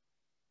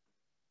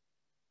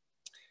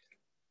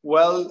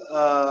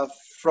 Well,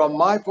 from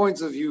my point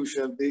of view,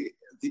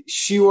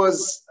 she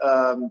was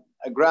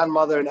a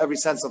grandmother in every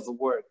sense of the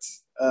word.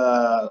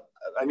 I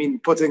mean,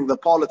 putting the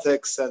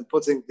politics and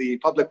putting the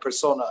public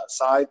persona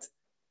aside,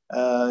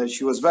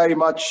 she was very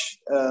much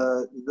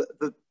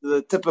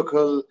the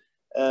typical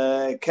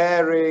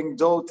caring,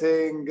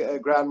 doting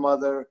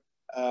grandmother,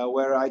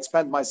 where I'd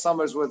spend my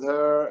summers with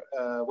her,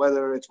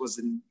 whether it was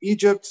in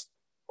Egypt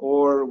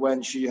or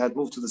when she had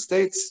moved to the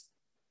States.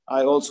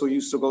 I also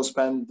used to go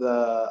spend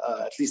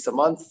at least a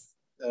month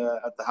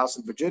at the house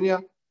in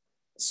Virginia.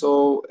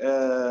 So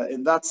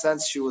in that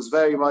sense, she was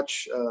very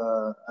much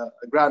a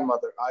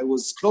grandmother. I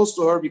was close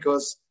to her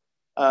because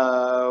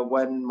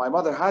when my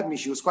mother had me,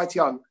 she was quite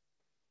young.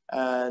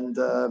 And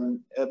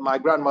my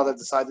grandmother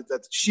decided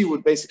that she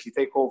would basically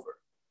take over.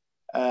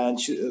 And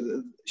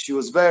she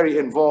was very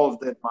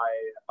involved in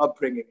my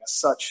upbringing as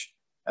such,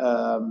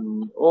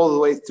 all the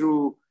way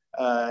through,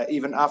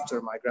 even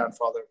after my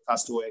grandfather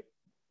passed away.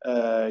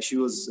 She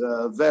was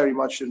very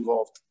much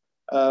involved.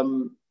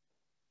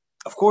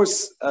 Of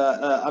course,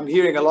 I'm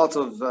hearing a lot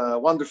of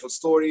wonderful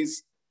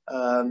stories.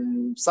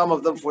 Some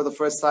of them for the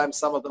first time,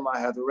 some of them I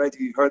had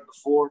already heard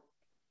before,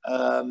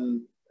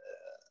 and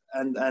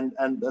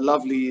a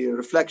lovely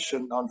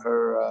reflection on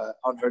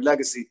her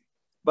legacy.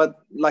 But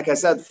like I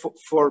said,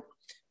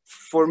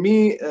 for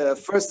me,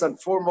 first and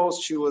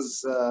foremost, she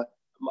was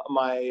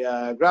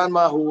my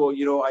grandma,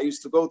 who I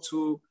used to go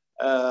to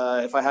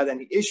if I had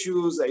any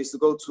issues. I used to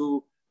go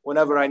to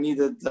whenever I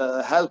needed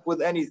help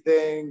with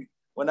anything.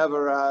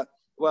 Whenever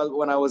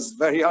when I was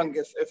very young,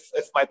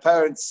 if my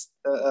parents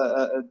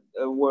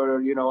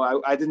were,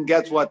 I didn't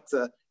get what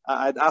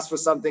I'd ask for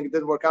something, it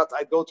didn't work out,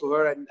 I'd go to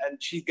her and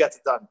she'd get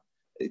it done.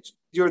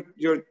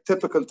 Your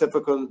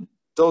typical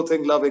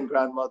doting, loving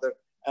grandmother.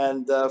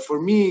 And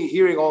for me,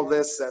 hearing all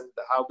this and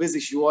how busy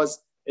she was,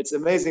 it's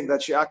amazing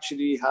that she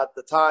actually had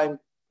the time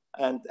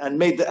and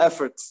made the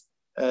effort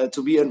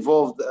to be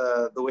involved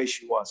the way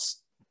she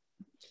was.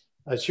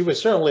 She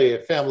was certainly a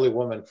family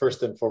woman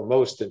first and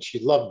foremost, and she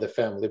loved the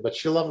family, but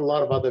she loved a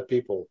lot of other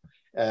people,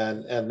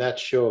 and that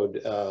showed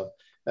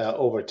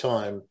over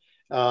time.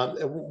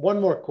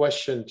 One more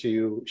question to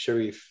you,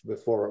 Sherif,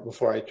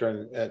 before I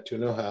turn to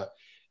Noha.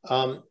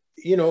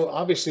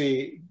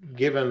 Obviously,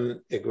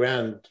 given a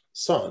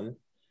grandson,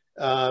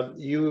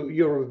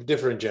 you're of a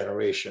different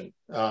generation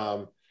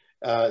than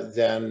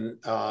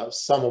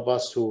some of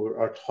us who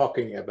are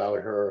talking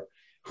about her,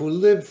 who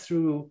lived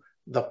through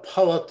the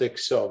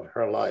politics of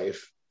her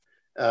life,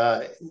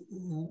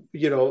 in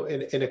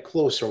a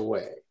closer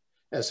way.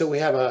 And so we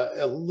have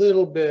a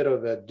little bit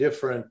of a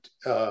different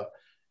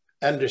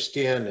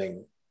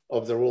understanding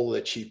of the role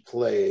that she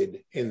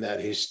played in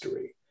that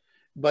history.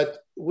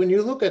 But when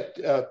you look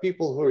at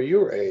people who are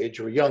your age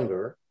or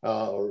younger,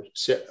 or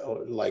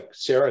like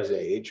Sarah's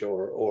age,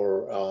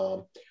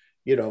 or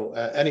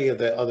any of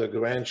the other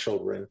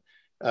grandchildren,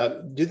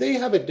 do they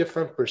have a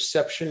different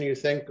perception, you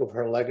think, of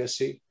her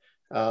legacy?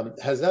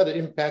 Has that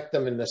impacted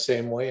them in the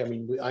same way? I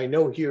mean, I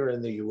know here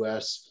in the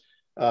U.S.,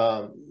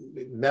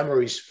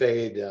 memories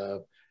fade.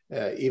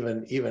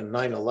 Even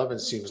 9/11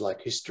 seems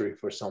like history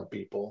for some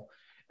people.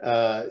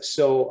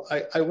 So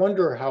I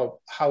wonder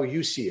how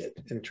you see it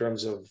in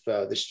terms of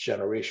this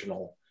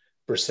generational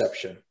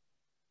perception.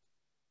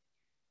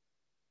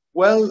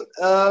 Well,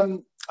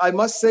 I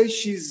must say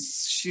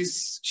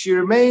she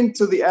remained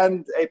to the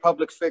end a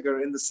public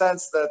figure in the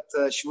sense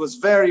that she was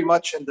very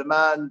much in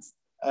demand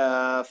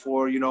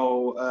for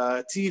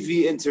TV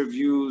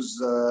interviews,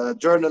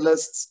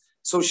 journalists.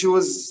 So she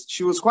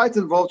was quite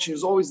involved. She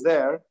was always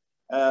there.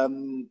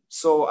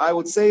 So I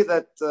would say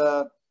that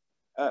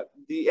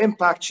the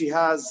impact she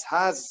has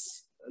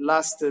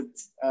lasted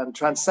and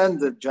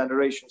transcended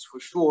generations for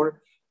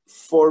sure.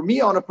 For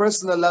me, on a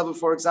personal level,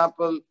 for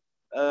example,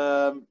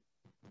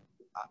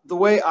 the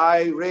way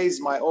I raise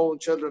my own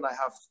children, I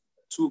have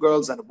 2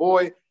 girls and a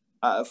boy.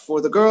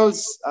 For the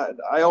girls,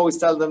 I always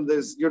tell them,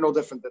 you're no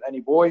different than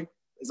any boy.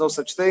 There's no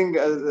such thing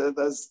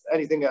as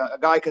anything a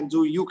guy can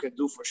do, you can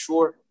do for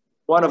sure.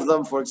 One of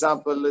them, for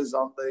example, is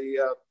on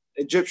the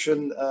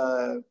Egyptian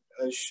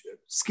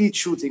skeet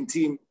shooting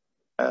team,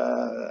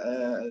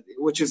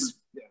 which is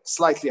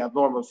slightly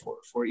abnormal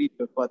for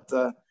Egypt. But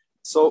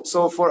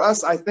so for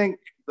us, I think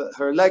that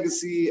her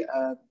legacy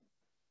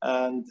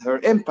and her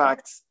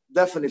impact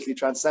definitely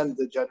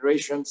transcended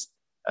generations,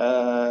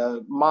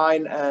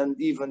 mine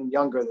and even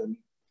younger than me.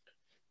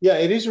 Yeah,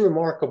 it is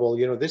remarkable.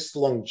 This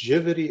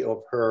longevity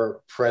of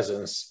her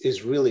presence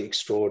is really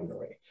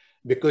extraordinary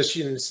because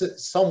in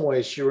some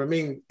ways she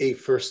remained a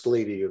first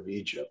lady of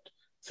Egypt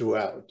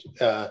throughout,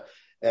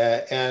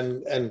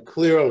 and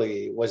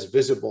clearly was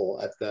visible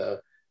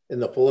in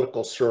the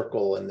political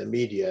circle and the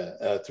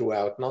media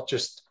throughout, not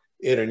just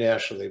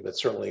internationally, but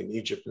certainly in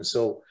Egypt. And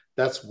so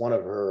that's one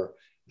of her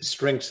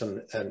strengths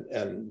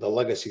and the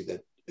legacy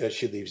that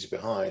she leaves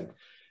behind.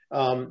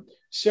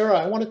 Sarah,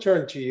 I want to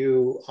turn to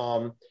you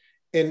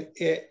and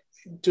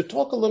to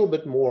talk a little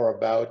bit more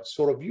about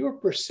sort of your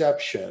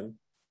perception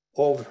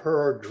of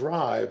her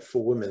drive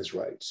for women's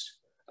rights,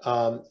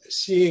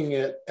 seeing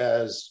it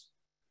as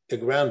a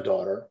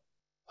granddaughter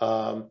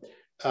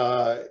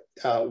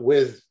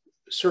with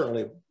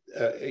certainly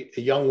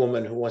a young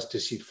woman who wants to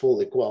see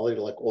full equality,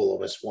 like all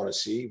of us want to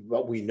see,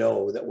 but we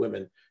know that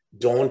women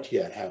don't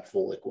yet have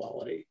full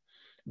equality.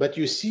 But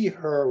you see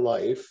her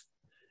life,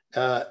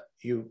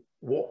 you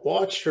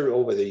watched her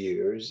over the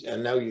years,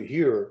 and now you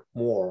hear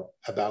more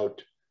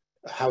about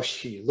how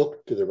she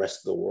looked to the rest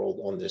of the world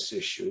on this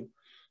issue,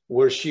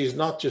 where she's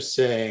not just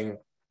saying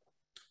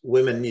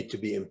women need to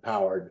be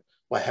empowered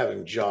by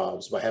having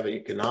jobs, by having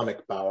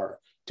economic power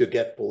to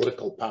get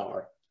political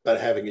power, but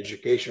having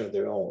education of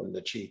their own,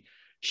 that she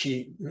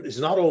is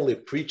not only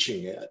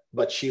preaching it,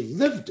 but she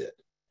lived it.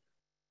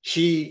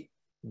 She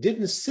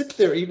didn't sit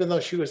there even though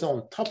she was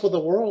on top of the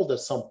world at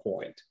some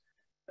point.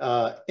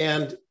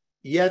 And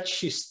yet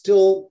she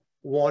still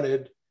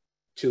wanted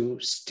to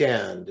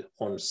stand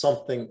on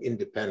something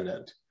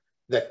independent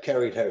that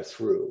carried her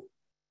through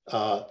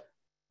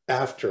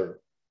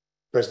after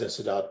President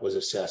Sadat was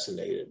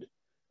assassinated.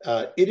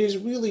 It is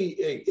really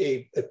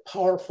a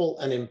powerful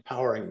and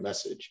empowering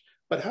message.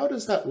 But how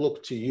does that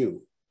look to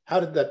you? How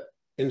did that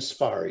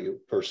inspire you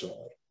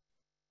personally?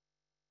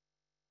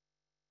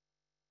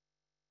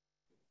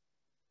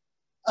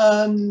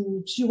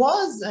 She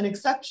was an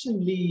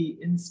exceptionally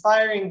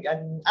inspiring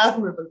and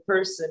admirable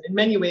person in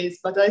many ways,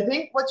 but I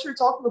think what you're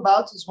talking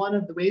about is one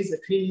of the ways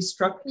that really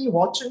struck me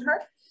watching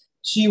her.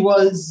 She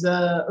was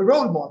a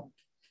role model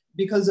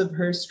because of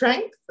her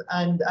strength,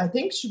 and I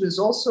think she was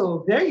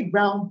also very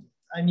grounded.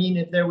 I mean,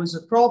 if there was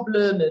a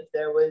problem, if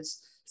there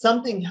was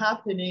something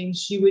happening,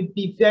 she would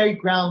be very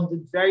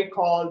grounded, very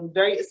calm,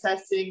 very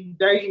assessing,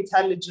 very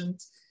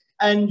intelligent,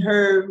 and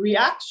her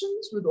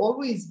reactions would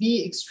always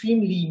be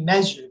extremely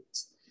measured.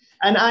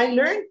 And I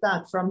learned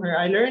that from her.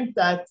 I learned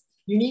that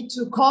you need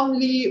to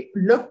calmly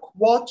look,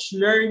 watch,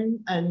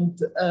 learn, and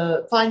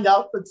find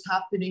out what's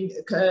happening,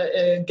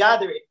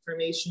 gather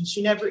information.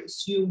 She never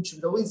assumed, she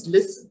would always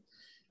listen.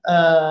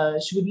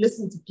 She would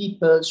listen to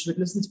people. She would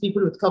listen to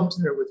people who would come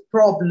to her with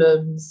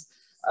problems.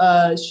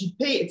 She'd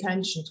pay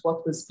attention to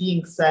what was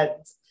being said.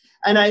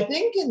 And I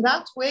think in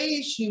that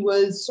way, she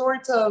was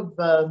sort of,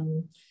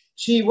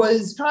 she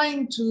was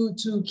trying to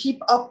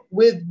keep up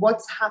with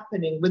what's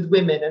happening with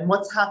women and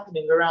what's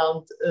happening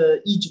around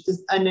Egypt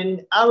and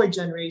in our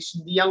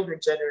generation, the younger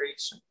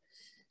generation.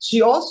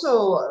 She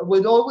also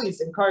would always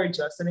encourage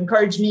us and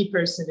encourage me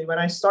personally. When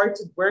I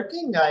started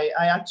working, I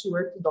actually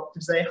worked with Dr.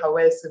 Zahi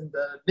Hawass in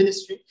the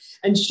ministry,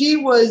 and she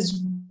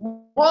was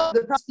one of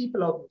the proudest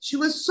people of me. She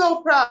was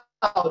so proud.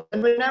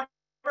 And whenever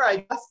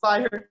I passed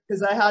by her,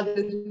 because I had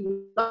a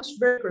lunch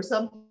break or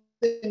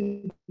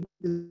something,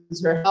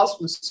 because her house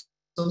was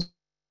so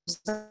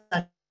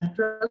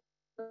central,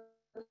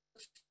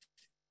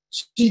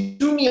 she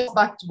drew me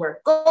back to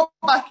work. Go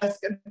back,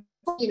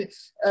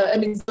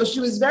 and so she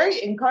was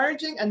very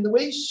encouraging, and the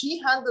way she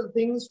handled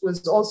things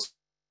was also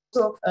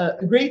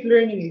a great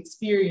learning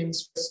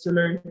experience for us to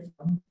learn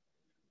from.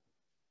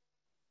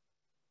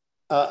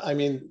 I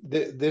mean,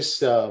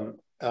 this, a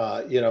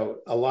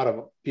lot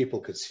of people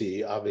could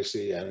see,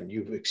 obviously, and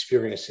you've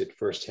experienced it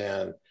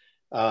firsthand.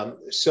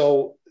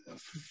 So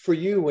for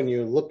you, when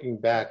you're looking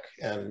back,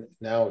 and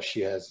now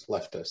she has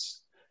left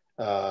us,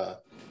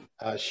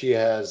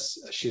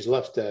 she's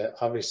left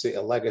obviously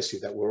a legacy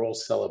that we're all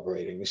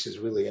celebrating. This is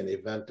really an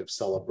event of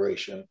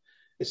celebration.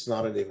 It's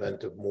not an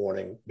event of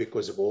mourning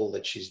because of all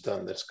that she's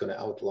done that's going to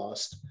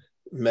outlast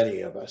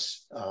many of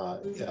us.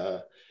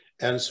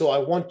 And so I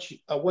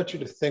want you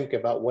to think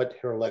about what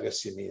her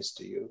legacy means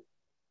to you.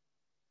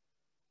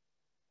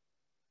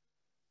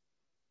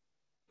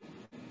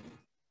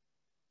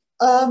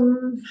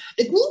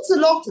 It means a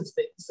lot of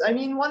things. I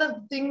mean, one of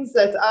the things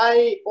that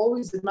I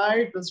always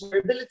admired was her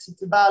ability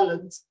to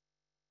balance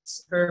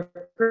her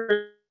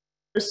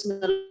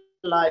personal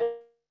life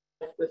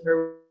with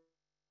her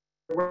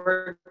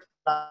work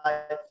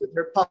life, with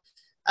her public,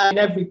 and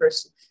every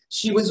person.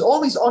 She was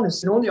always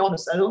honest and only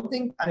honest. I don't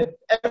think I've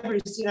ever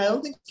seen, I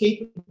don't think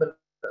capable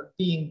of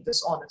being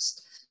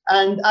dishonest.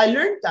 And I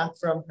learned that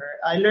from her.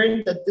 I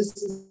learned that this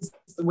is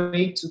the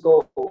way to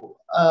go.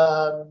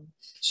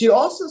 She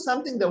also,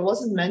 something that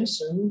wasn't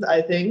mentioned,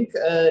 I think,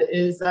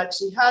 is that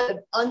she had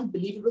an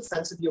unbelievable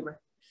sense of humor.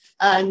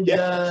 And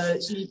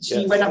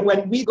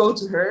when we go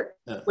to her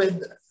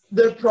with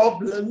the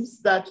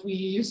problems that we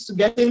used to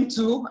get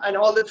into and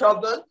all the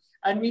trouble,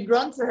 and we'd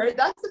run to her,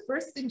 that's the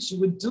first thing she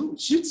would do.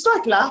 She'd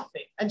start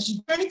laughing and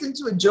she'd turn it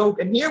into a joke.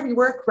 And here we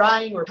were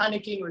crying or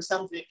panicking or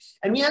something,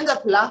 and we end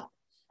up laughing.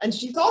 And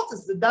she taught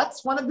us that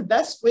that's one of the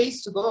best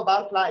ways to go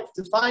about life,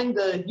 to find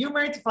the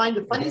humor, to find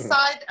the funny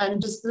side,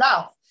 and just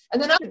laugh.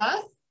 And then after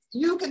that,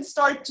 you can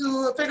start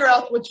to figure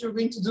out what you're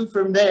going to do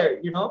from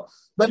there, you know?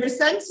 But her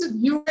sense of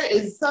humor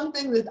is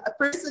something that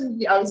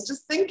personally, I was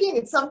just thinking,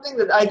 it's something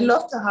that I'd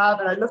love to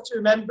have and I'd love to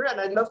remember and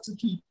I'd love to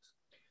keep.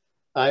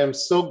 I am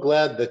so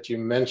glad that you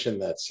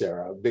mentioned that,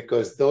 Sarah,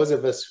 because those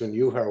of us who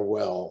knew her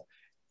well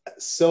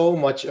so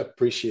much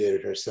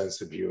appreciated her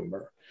sense of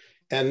humor.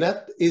 And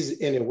that is,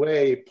 in a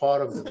way,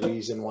 part of the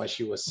reason why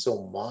she was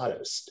so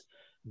modest,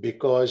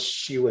 because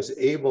she was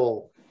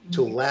able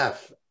to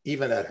laugh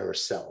even at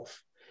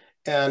herself.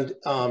 And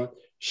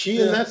she,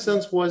 in that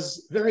sense,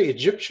 was very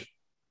Egyptian.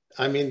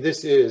 I mean,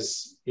 this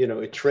is, you know,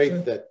 a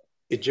trait that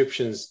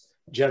Egyptians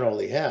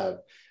generally have.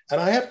 And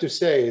I have to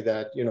say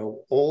that, you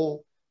know,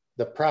 all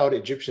the proud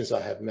Egyptians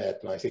I have met,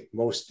 and I think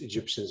most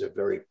Egyptians are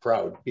very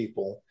proud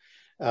people,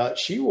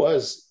 she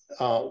was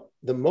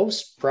the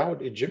most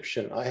proud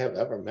Egyptian I have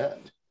ever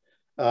met.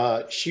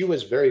 She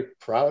was very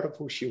proud of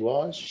who she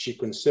was. She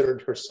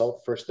considered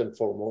herself first and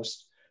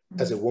foremost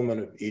as a woman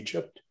of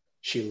Egypt.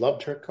 She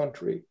loved her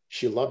country.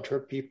 She loved her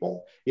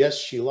people. Yes,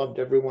 she loved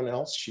everyone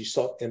else. She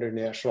sought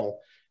international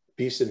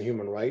peace and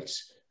human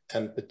rights,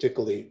 and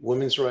particularly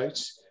women's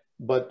rights.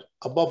 But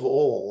above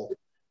all,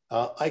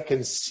 I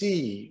can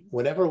see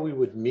whenever we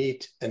would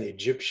meet an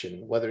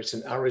Egyptian, whether it's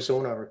in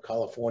Arizona or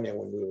California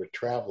when we were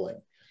traveling,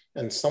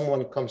 and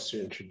someone comes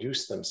to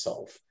introduce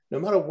themselves, no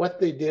matter what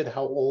they did,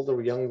 how old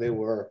or young they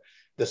were,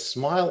 the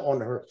smile on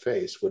her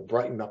face would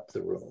brighten up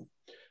the room.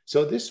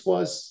 So this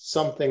was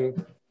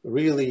something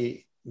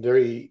really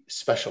very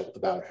special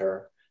about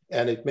her.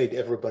 And it made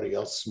everybody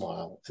else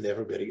smile and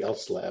everybody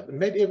else laugh and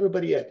made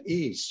everybody at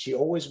ease. She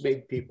always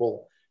made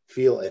people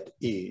feel at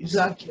ease,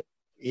 Exactly.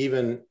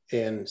 even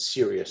in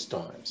serious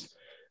times.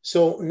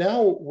 So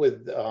now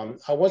with,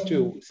 I want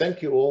to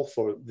thank you all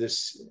for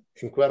this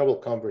incredible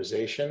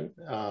conversation,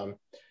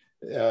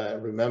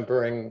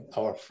 remembering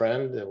our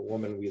friend, a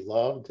woman we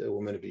loved, a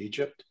woman of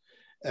Egypt.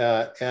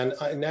 And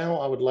now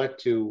I would like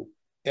to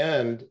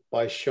end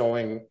by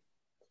showing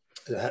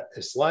a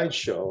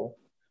slideshow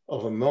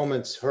of her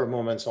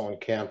moments on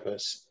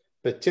campus,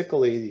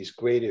 particularly these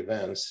great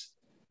events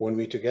when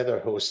we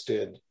together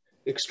hosted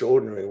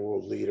extraordinary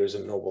world leaders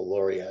and Nobel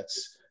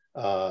laureates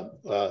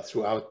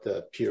throughout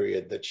the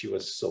period that she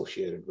was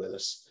associated with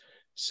us.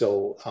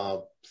 So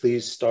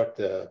please start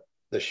the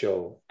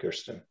show,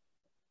 Kirsten.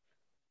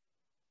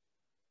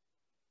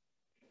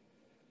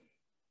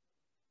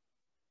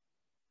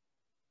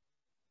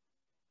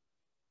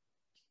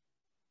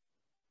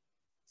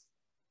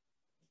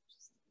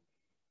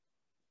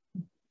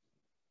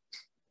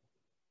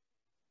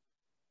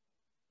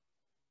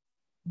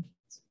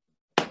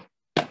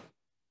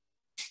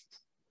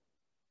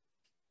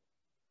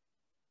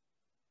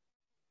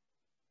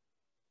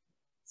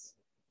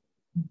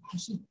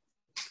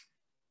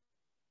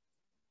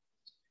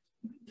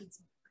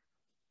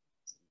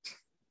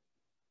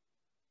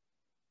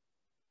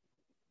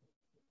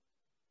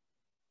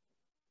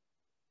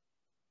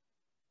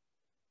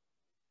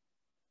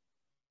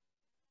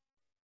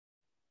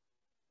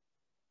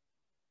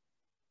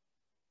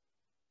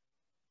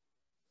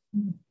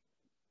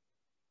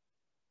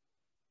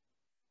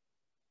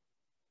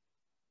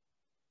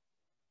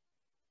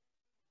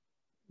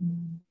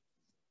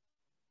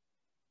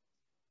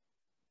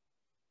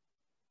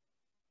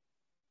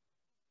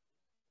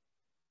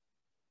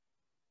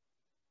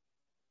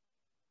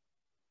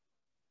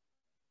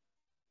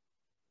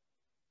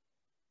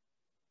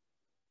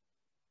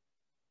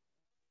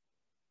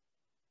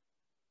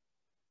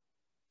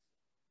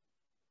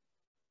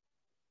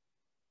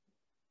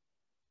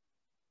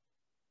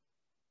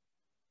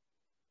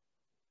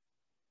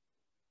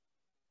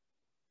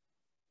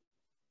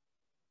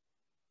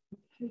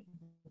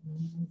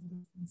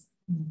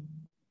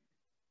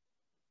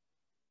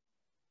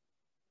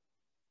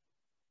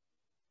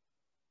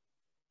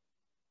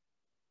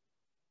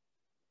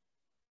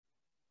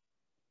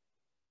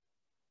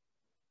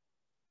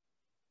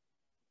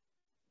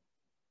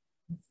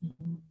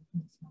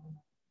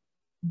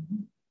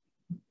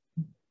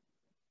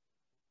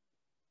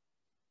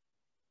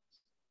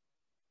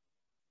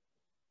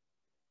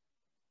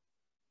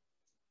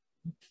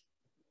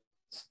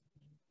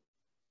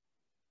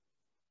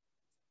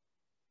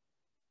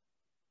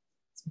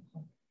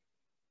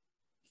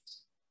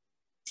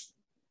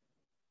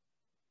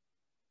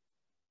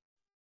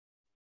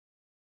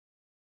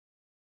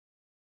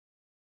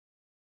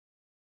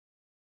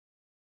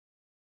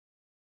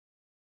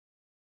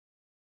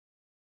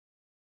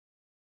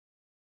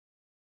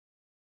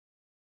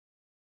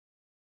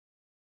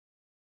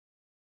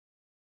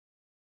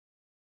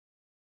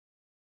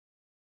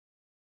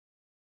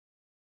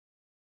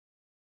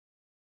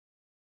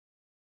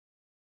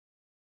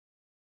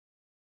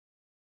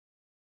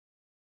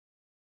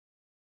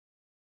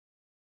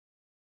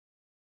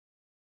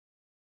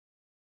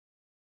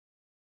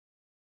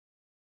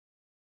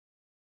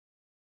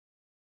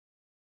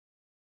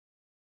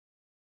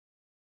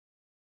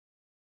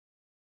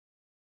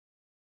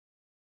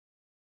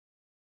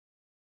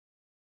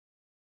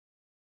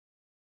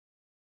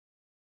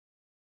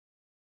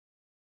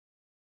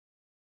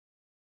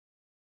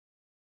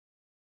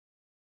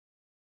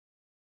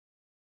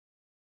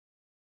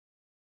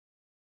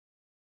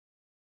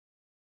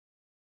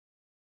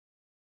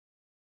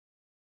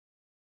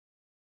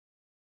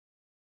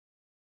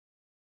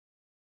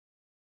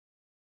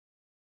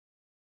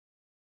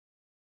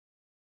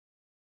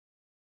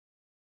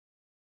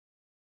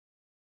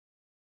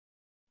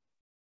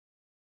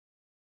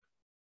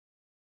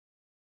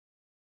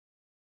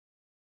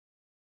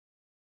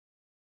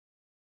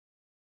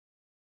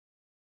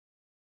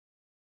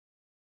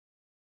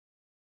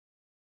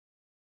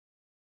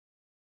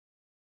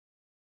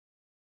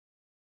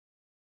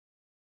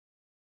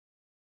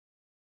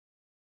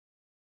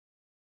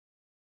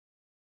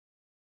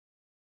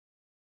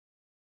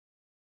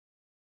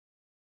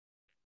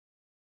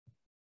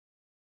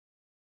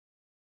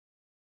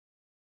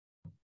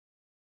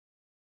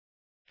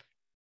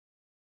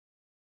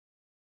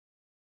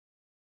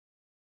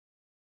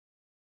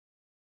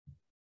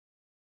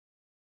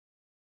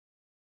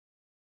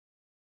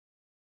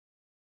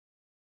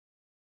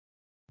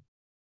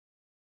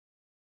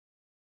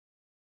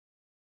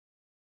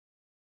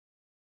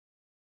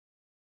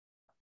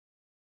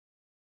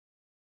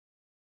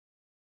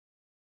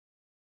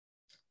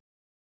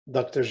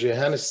 Dr.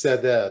 Jehan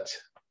Sadat,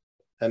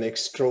 an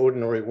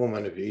extraordinary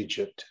woman of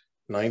Egypt,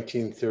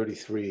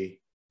 1933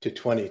 to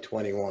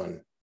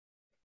 2021.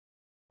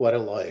 What a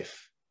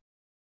life,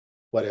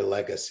 what a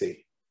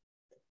legacy.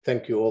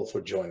 Thank you all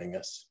for joining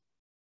us.